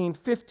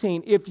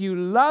 14:15. If you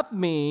love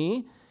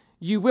me,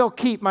 you will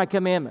keep my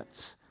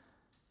commandments.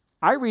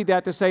 I read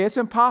that to say it's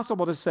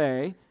impossible to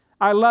say,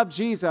 I love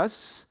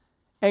Jesus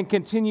and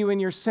continue in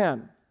your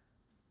sin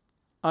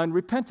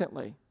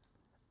unrepentantly,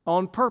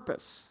 on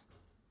purpose.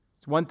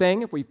 It's one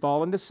thing if we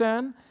fall into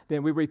sin,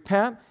 then we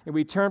repent and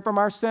we turn from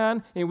our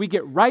sin and we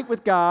get right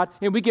with God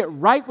and we get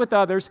right with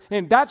others,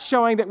 and that's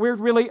showing that we're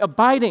really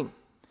abiding.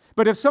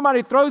 But if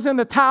somebody throws in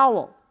the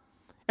towel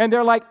and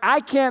they're like,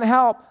 I can't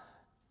help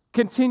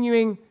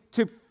continuing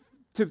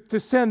to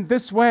sin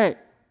this way,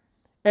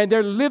 and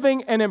they're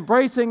living and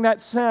embracing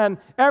that sin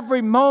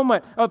every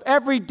moment of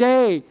every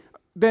day,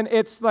 then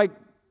it's like,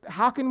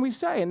 how can we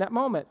say in that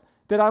moment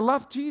that I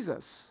love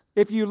Jesus?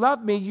 If you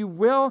love me, you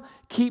will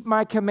keep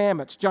my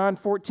commandments. John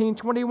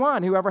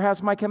 14:21, whoever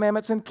has my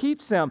commandments and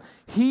keeps them,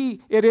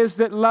 he it is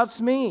that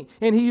loves me.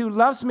 And he who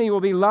loves me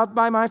will be loved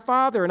by my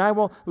Father, and I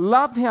will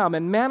love him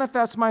and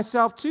manifest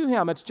myself to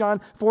him. It's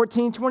John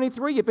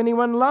 14:23. If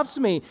anyone loves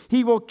me,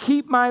 he will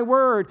keep my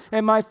word,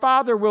 and my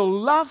Father will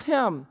love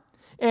him.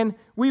 And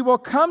we will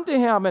come to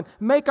him and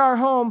make our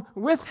home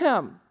with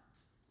him.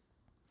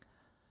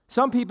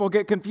 Some people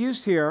get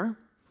confused here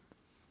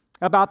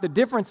about the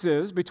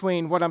differences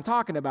between what I'm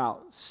talking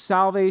about: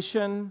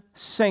 salvation,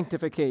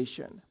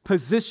 sanctification,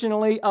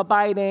 positionally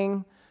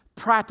abiding,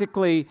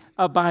 practically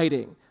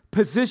abiding.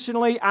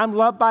 Positionally, I'm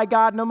loved by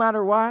God no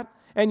matter what,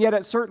 and yet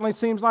it certainly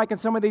seems like in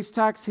some of these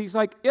texts, he's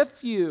like,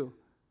 if you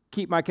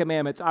keep my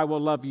commandments, I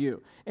will love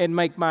you and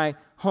make my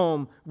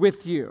home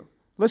with you.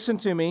 Listen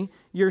to me,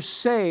 you're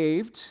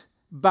saved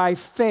by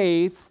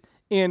faith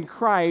in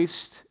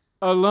Christ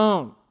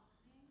alone.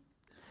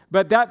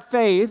 But that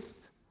faith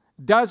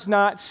does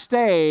not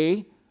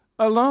stay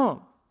alone.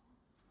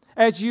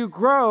 As you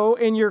grow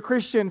in your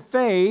Christian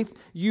faith,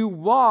 you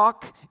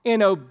walk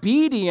in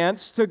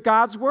obedience to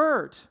God's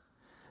word.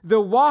 The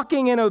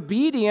walking in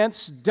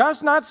obedience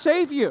does not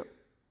save you,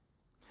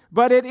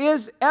 but it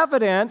is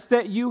evidence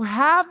that you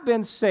have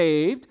been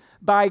saved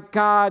by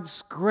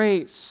God's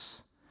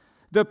grace.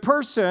 The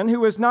person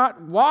who is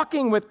not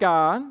walking with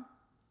God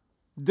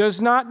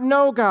does not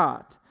know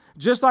God,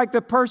 just like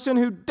the person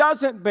who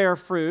doesn't bear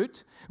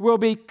fruit will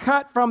be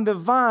cut from the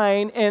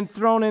vine and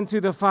thrown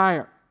into the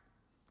fire.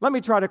 Let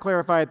me try to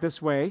clarify it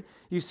this way.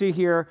 You see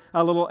here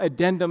a little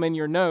addendum in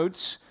your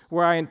notes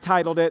where I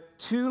entitled it,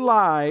 2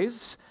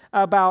 Lies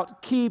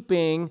About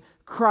Keeping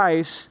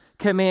Christ's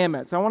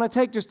Commandments. I want to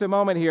take just a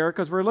moment here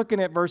because we're looking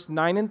at verse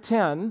 9 and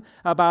 10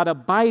 about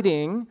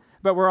abiding,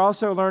 but we're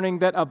also learning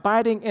that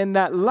abiding in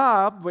that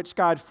love which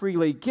God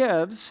freely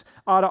gives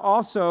ought to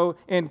also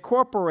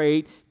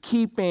incorporate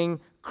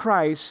keeping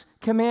Christ's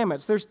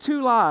commandments. There's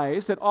 2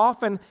 lies that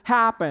often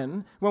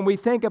happen when we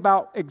think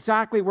about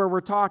exactly where we're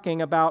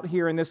talking about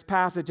here in this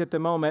passage at the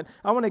moment.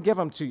 I want to give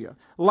them to you.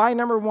 Lie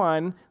number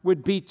 1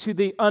 would be to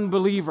the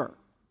unbeliever.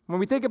 When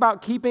we think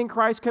about keeping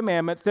Christ's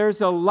commandments,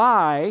 there's a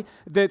lie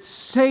that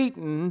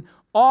Satan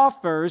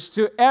offers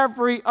to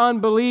every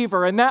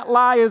unbeliever, and that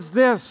lie is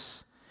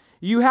this: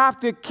 you have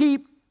to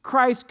keep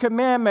Christ's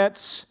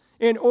commandments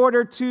in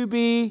order to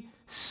be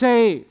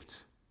saved.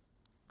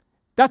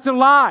 That's a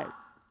lie.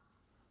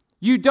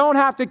 You don't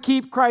have to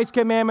keep Christ's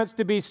commandments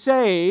to be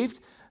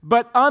saved,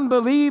 but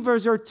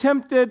unbelievers are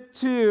tempted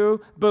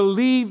to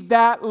believe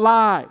that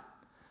lie.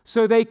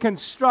 So they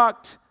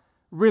construct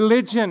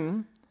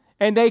religion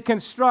and they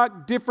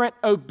construct different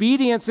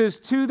obediences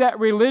to that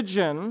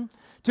religion,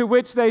 to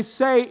which they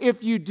say,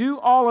 if you do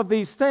all of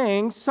these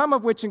things, some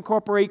of which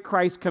incorporate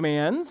Christ's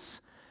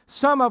commands,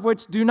 some of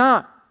which do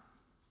not.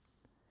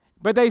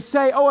 But they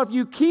say, oh, if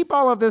you keep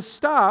all of this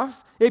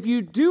stuff, if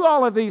you do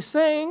all of these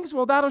things,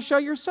 well, that'll show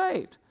you're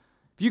saved.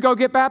 If you go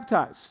get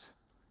baptized,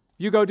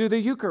 you go do the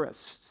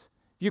Eucharist,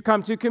 you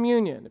come to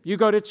communion, if you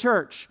go to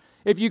church,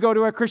 if you go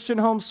to a Christian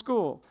home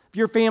school, if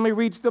your family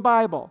reads the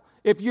Bible,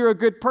 if you're a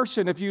good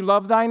person, if you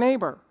love thy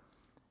neighbor,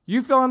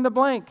 you fill in the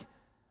blank.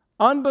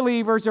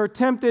 Unbelievers are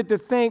tempted to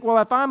think, well,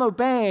 if I'm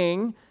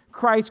obeying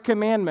Christ's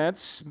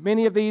commandments,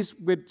 many of these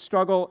would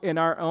struggle in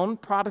our own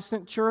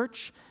Protestant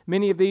church.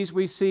 Many of these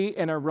we see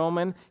in a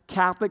Roman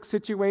Catholic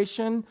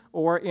situation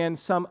or in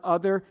some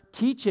other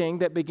teaching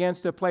that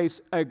begins to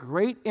place a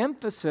great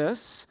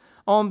emphasis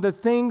on the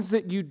things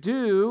that you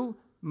do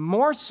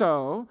more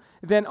so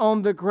than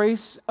on the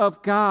grace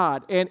of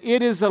God. And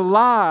it is a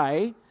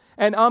lie,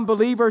 and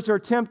unbelievers are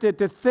tempted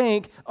to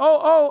think,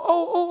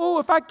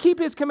 if I keep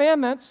His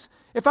commandments,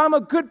 if I'm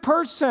a good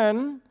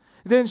person,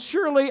 then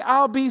surely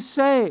I'll be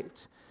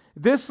saved.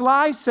 This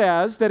lie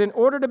says that in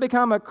order to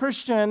become a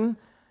Christian,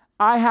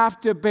 I have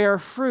to bear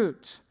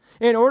fruit.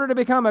 In order to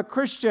become a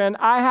Christian,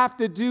 I have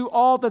to do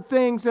all the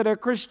things that a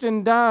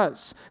Christian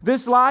does.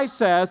 This lie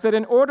says that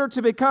in order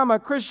to become a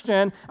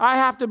Christian, I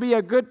have to be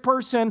a good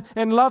person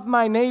and love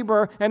my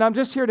neighbor. And I'm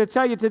just here to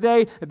tell you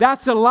today,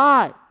 that's a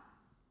lie.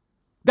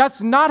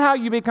 That's not how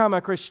you become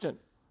a Christian.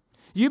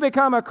 You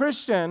become a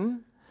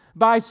Christian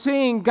by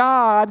seeing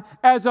God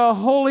as a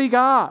holy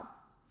God.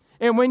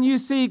 And when you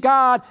see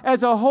God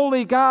as a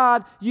holy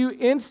God, you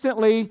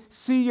instantly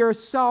see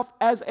yourself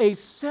as a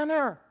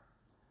sinner,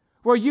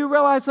 where you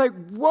realize, like,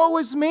 woe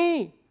is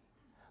me.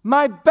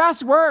 My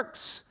best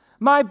works,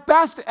 my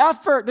best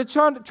effort to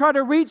try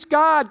to reach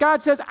God,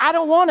 God says, I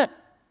don't want it.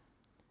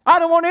 I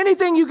don't want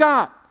anything you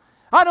got.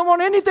 I don't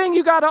want anything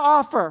you got to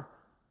offer.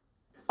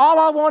 All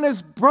I want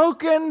is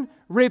broken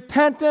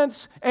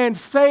repentance and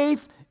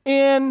faith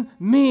in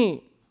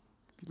me.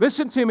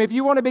 Listen to me. If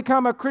you want to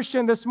become a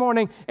Christian this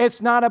morning,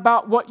 it's not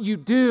about what you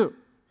do.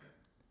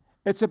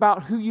 It's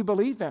about who you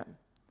believe in.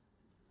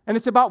 And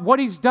it's about what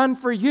He's done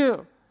for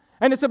you.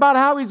 And it's about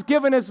how He's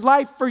given His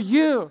life for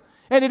you.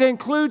 And it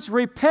includes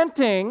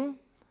repenting,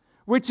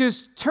 which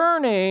is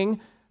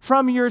turning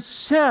from your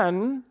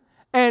sin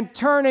and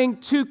turning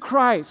to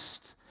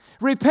Christ.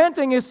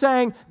 Repenting is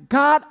saying,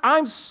 God,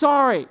 I'm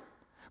sorry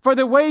for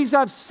the ways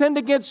I've sinned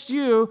against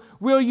you.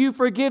 Will you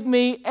forgive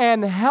me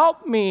and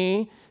help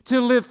me to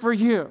live for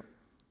you?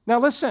 Now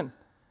listen,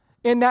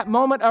 in that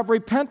moment of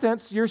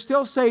repentance, you're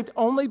still saved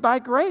only by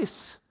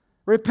grace.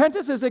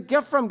 Repentance is a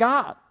gift from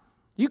God.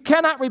 You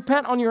cannot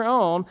repent on your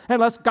own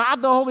unless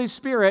God the Holy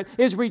Spirit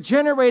is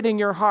regenerating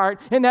your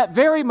heart in that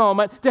very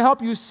moment to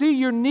help you see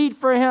your need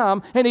for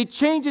Him, and He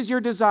changes your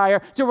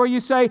desire to where you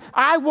say,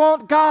 I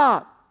want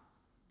God.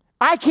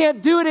 I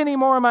can't do it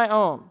anymore on my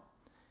own.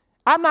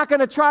 I'm not going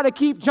to try to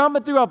keep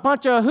jumping through a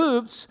bunch of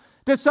hoops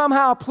to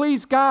somehow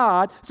please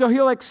God so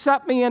He'll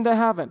accept me into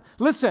heaven.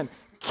 Listen,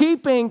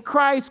 keeping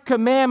Christ's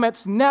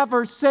commandments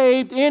never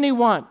saved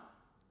anyone.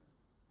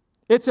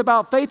 It's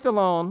about faith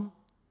alone,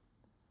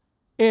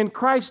 in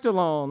Christ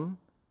alone,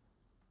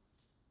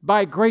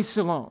 by grace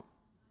alone.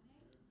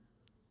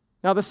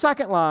 Now, the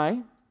second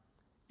lie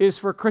is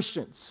for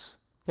Christians.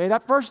 Okay,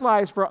 that first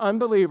lie is for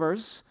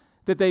unbelievers,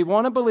 that they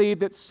want to believe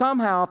that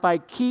somehow if I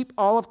keep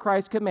all of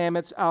Christ's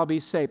commandments, I'll be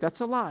saved. That's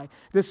a lie.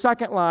 The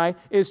second lie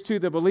is to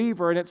the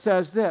believer, and it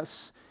says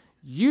this: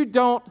 you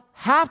don't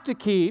have to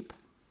keep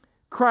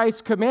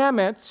Christ's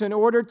commandments in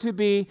order to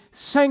be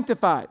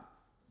sanctified.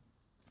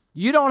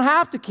 You don't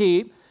have to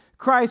keep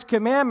Christ's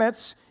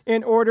commandments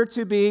in order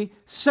to be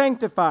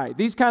sanctified.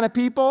 These kind of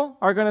people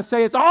are going to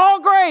say it's all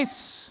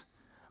grace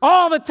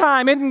all the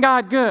time. Isn't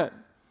God good?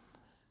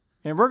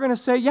 And we're going to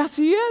say, yes,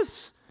 He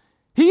is.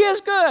 He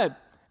is good.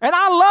 And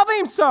I love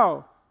Him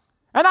so.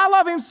 And I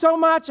love Him so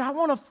much, I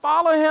want to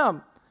follow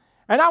Him.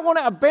 And I want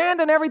to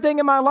abandon everything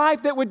in my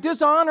life that would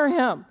dishonor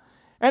Him.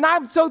 And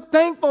I'm so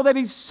thankful that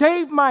He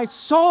saved my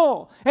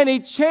soul and He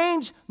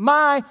changed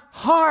my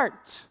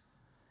heart.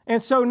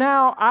 And so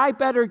now I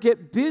better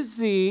get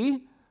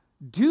busy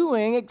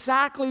doing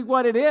exactly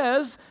what it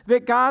is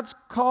that God's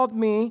called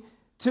me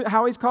to,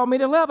 how He's called me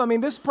to live. I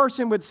mean, this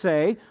person would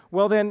say,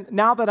 well, then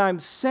now that I'm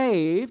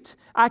saved,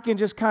 I can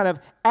just kind of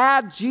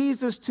add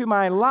Jesus to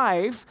my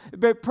life,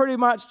 but pretty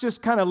much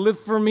just kind of live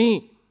for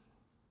me.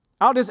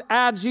 I'll just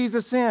add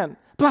Jesus in.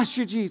 Bless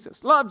you,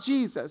 Jesus. Love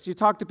Jesus. You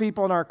talk to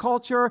people in our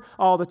culture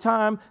all the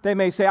time. They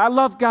may say, I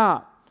love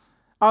God.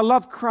 I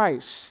love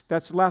Christ.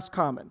 That's less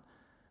common.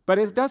 But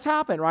it does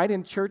happen, right?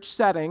 In church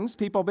settings,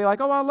 people be like,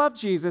 oh, I love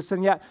Jesus.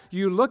 And yet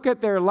you look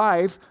at their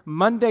life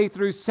Monday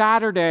through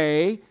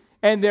Saturday,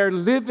 and they're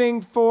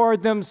living for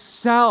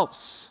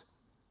themselves.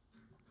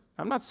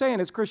 I'm not saying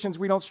as Christians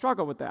we don't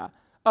struggle with that.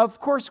 Of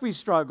course we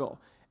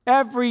struggle.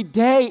 Every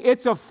day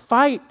it's a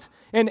fight,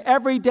 and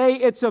every day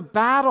it's a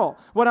battle.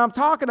 What I'm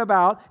talking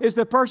about is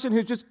the person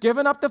who's just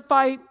given up the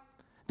fight.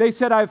 They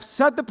said, I've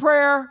said the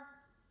prayer.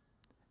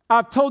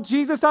 I've told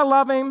Jesus I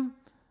love Him.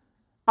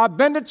 I've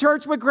been to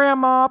church with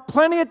Grandma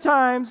plenty of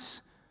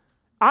times.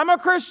 I'm a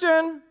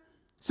Christian,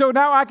 so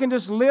now I can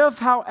just live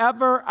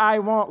however I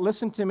want.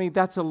 Listen to me,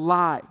 that's a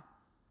lie.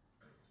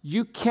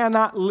 You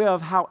cannot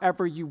live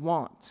however you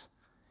want.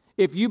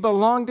 If you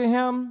belong to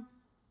Him,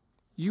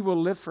 you will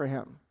live for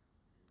Him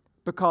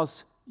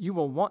because you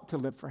will want to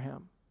live for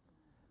Him,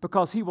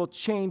 because He will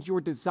change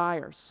your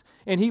desires,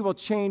 and He will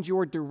change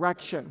your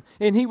direction,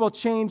 and He will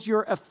change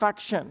your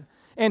affection,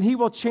 and He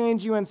will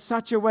change you in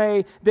such a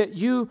way that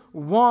you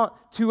want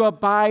to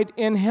abide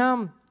in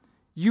Him.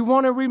 You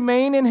want to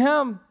remain in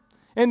Him.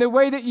 And the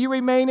way that you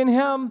remain in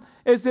Him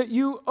is that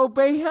you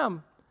obey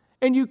Him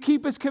and you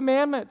keep His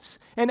commandments.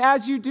 And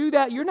as you do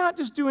that, you're not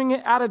just doing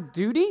it out of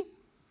duty.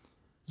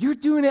 You're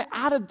doing it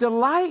out of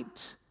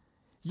delight.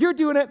 You're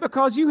doing it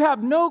because you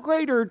have no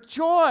greater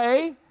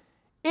joy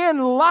in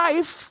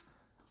life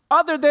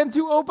other than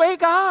to obey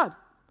God.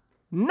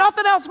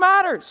 Nothing else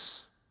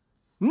matters.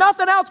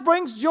 Nothing else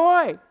brings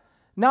joy.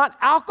 Not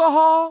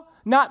alcohol,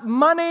 not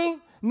money,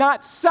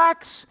 not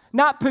sex,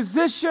 not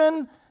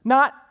position,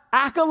 not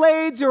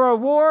accolades or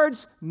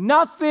awards.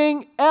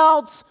 Nothing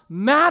else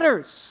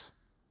matters.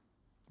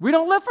 We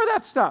don't live for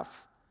that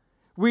stuff.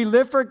 We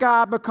live for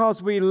God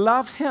because we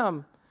love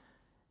Him.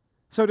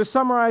 So to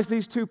summarize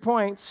these 2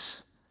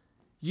 points,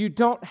 you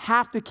don't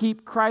have to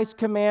keep Christ's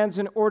commands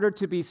in order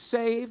to be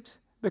saved,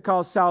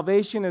 because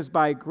salvation is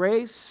by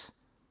grace.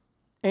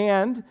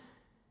 And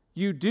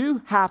you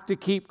do have to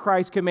keep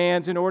Christ's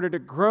commands in order to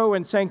grow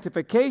in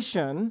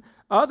sanctification.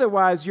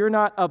 Otherwise, you're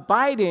not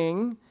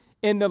abiding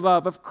in the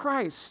love of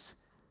Christ.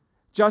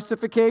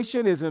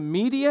 Justification is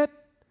immediate.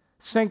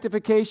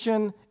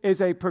 Sanctification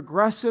is a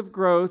progressive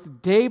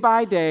growth, day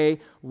by day,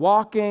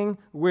 walking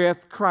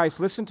with Christ.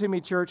 Listen to me,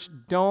 church.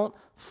 Don't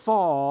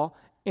fall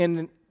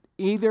in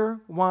either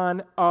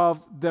one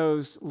of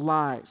those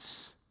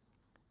lies.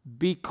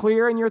 Be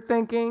clear in your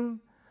thinking.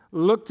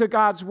 Look to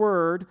God's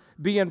Word.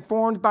 Be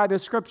informed by the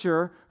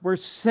Scripture. We're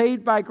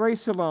saved by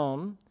grace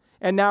alone.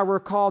 And now we're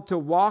called to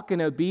walk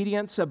in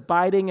obedience,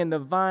 abiding in the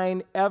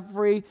vine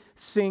every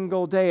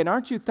single day. And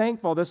aren't you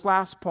thankful, this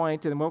last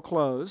point, and we'll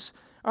close,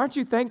 aren't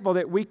you thankful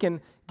that we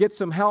can get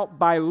some help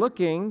by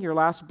looking, your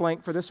last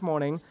blank for this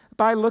morning,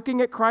 by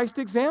looking at Christ's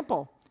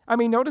example? I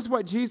mean, notice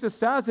what Jesus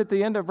says at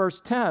the end of verse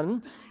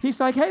 10. He's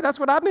like, hey, that's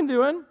what I've been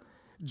doing.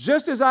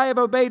 Just as I have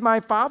obeyed my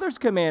Father's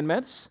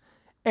commandments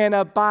and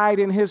abide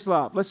in His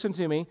love. Listen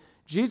to me.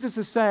 Jesus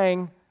is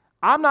saying,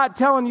 I'm not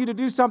telling you to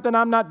do something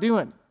I'm not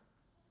doing.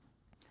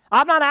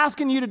 I'm not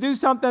asking you to do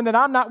something that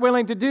I'm not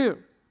willing to do.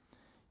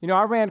 You know,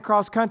 I ran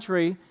cross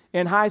country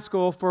in high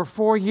school for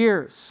 4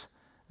 years.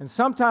 And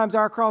sometimes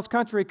our cross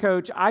country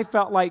coach, I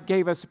felt like,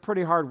 gave us a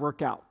pretty hard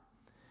workout.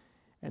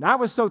 And I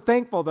was so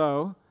thankful,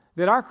 though,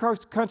 that our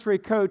cross country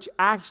coach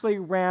actually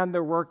ran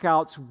the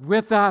workouts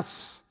with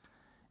us.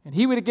 And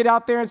he would get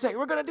out there and say,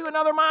 we're going to do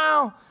another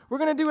mile. We're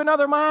going to do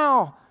another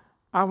mile.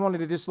 I wanted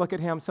to just look at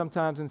him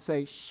sometimes and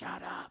say,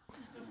 shut up.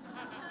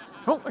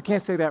 Oh, I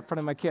can't say that in front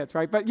of my kids,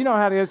 right? But you know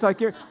how it is. Like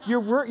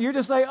you're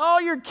just like, oh,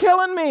 you're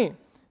killing me.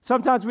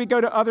 Sometimes we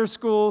go to other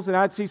schools and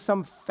I'd see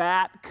some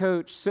fat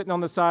coach sitting on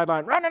the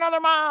sideline, run another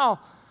mile.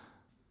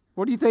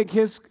 What do you think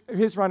his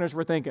runners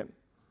were thinking?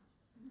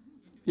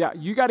 Yeah,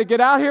 you got to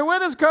get out here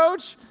with us,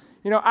 coach.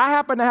 You know, I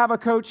happen to have a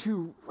coach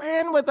who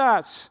ran with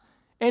us,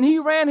 and he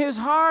ran his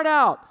heart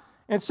out.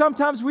 And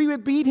sometimes we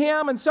would beat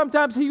him, and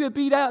sometimes he would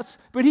beat us,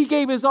 but he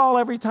gave his all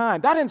every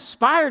time. That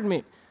inspired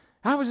me.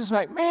 I was just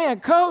like, man,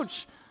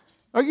 coach,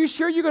 are you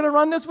sure you're going to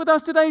run this with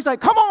us today? He's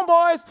like, come on,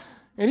 boys.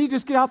 And he'd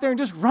just get out there and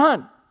just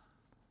run.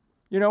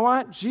 You know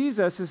what?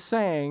 Jesus is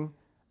saying,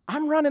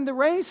 I'm running the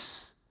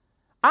race.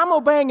 I'm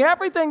obeying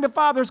everything the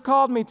Father's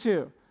called me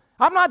to.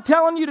 I'm not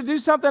telling you to do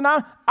something.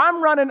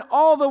 I'm running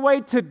all the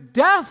way to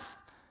death.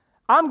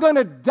 I'm going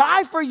to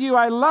die for you.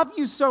 I love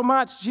you so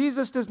much.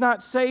 Jesus does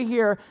not say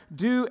here,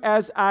 do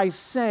as I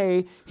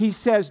say. He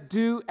says,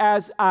 do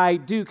as I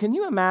do. Can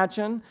you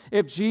imagine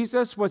if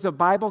Jesus was a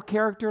Bible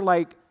character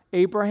like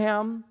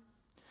Abraham,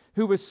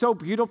 who was so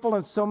beautiful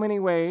in so many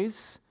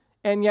ways,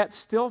 and yet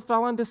still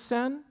fell into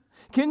sin?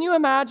 Can you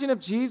imagine if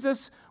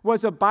Jesus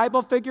was a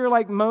Bible figure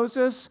like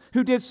Moses,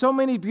 who did so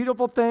many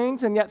beautiful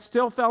things and yet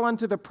still fell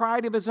into the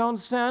pride of his own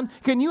sin?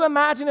 Can you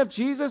imagine if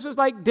Jesus was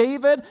like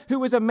David, who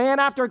was a man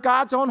after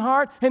God's own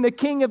heart and the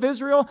king of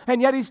Israel,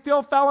 and yet he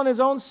still fell in his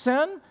own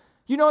sin?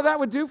 You know what that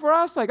would do for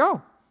us? Like,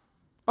 oh,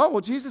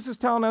 well, Jesus is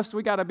telling us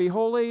we got to be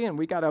holy and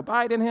we got to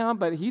abide in him,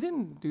 but he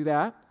didn't do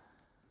that.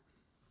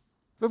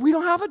 But we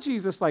don't have a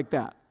Jesus like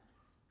that.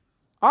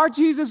 Our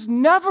Jesus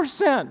never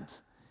sinned.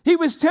 He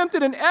was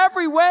tempted in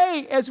every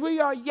way as we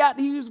are, yet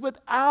he was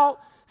without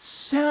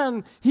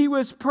sin. He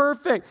was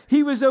perfect.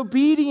 He was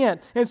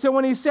obedient. And so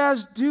when he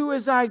says, do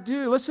as I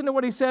do, listen to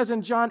what he says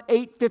in John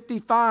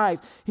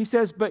 8:55. He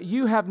says, but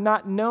you have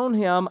not known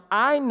him.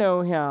 I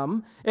know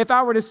him. If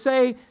I were to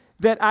say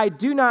that I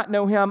do not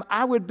know him,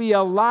 I would be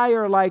a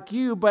liar like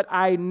you, but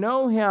I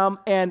know him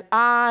and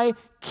I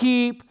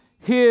keep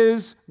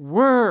his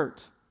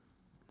word.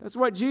 That's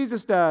what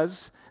Jesus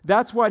does.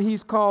 That's what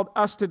he's called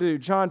us to do.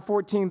 John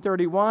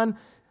 14:31,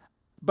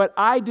 but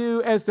I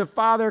do as the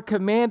Father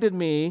commanded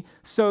me,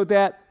 so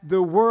that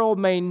the world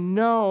may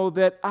know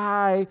that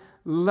I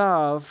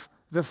love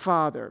the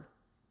Father.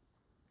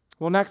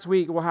 Well, next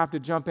week we'll have to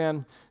jump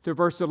in to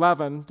verse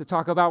 11 to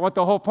talk about what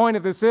the whole point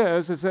of this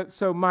is that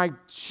so my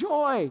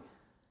joy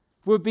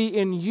would be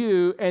in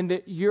you and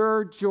that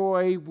your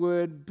joy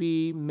would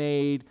be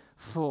made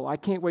full. I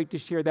can't wait to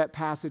share that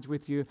passage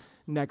with you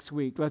next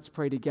week. Let's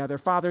pray together.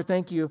 Father,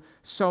 thank you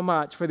so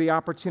much for the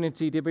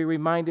opportunity to be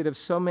reminded of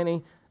so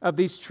many of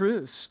these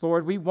truths.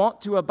 Lord, we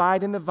want to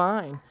abide in the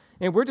vine.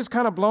 And we're just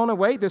kind of blown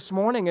away this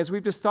morning as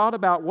we've just thought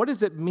about what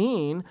does it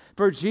mean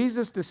for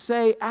Jesus to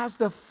say, as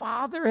the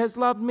Father has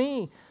loved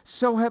me,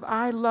 so have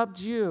I loved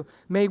you.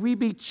 May we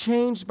be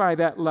changed by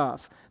that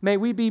love. May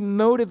we be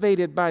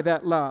motivated by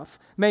that love.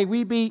 May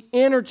we be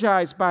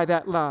energized by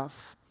that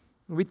love.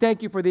 We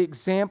thank you for the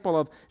example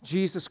of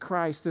Jesus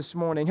Christ this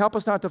morning. Help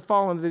us not to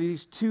fall into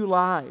these two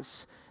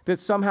lies, that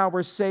somehow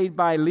we're saved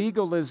by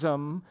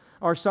legalism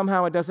or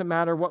somehow it doesn't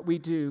matter what we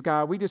do.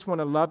 God, we just want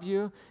to love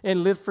you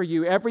and live for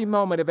you every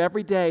moment of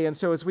every day. And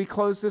so as we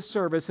close this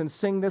service and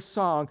sing this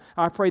song,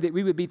 I pray that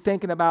we would be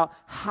thinking about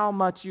how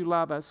much you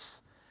love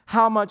us,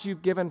 how much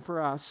you've given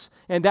for us,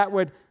 and that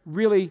would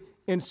really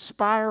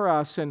inspire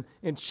us and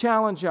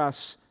challenge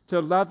us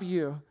to love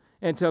you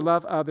and to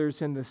love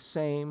others in the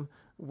same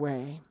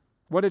way.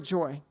 What a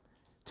joy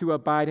to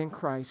abide in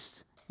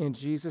Christ. In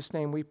Jesus'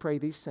 name we pray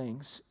these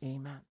things.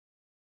 Amen.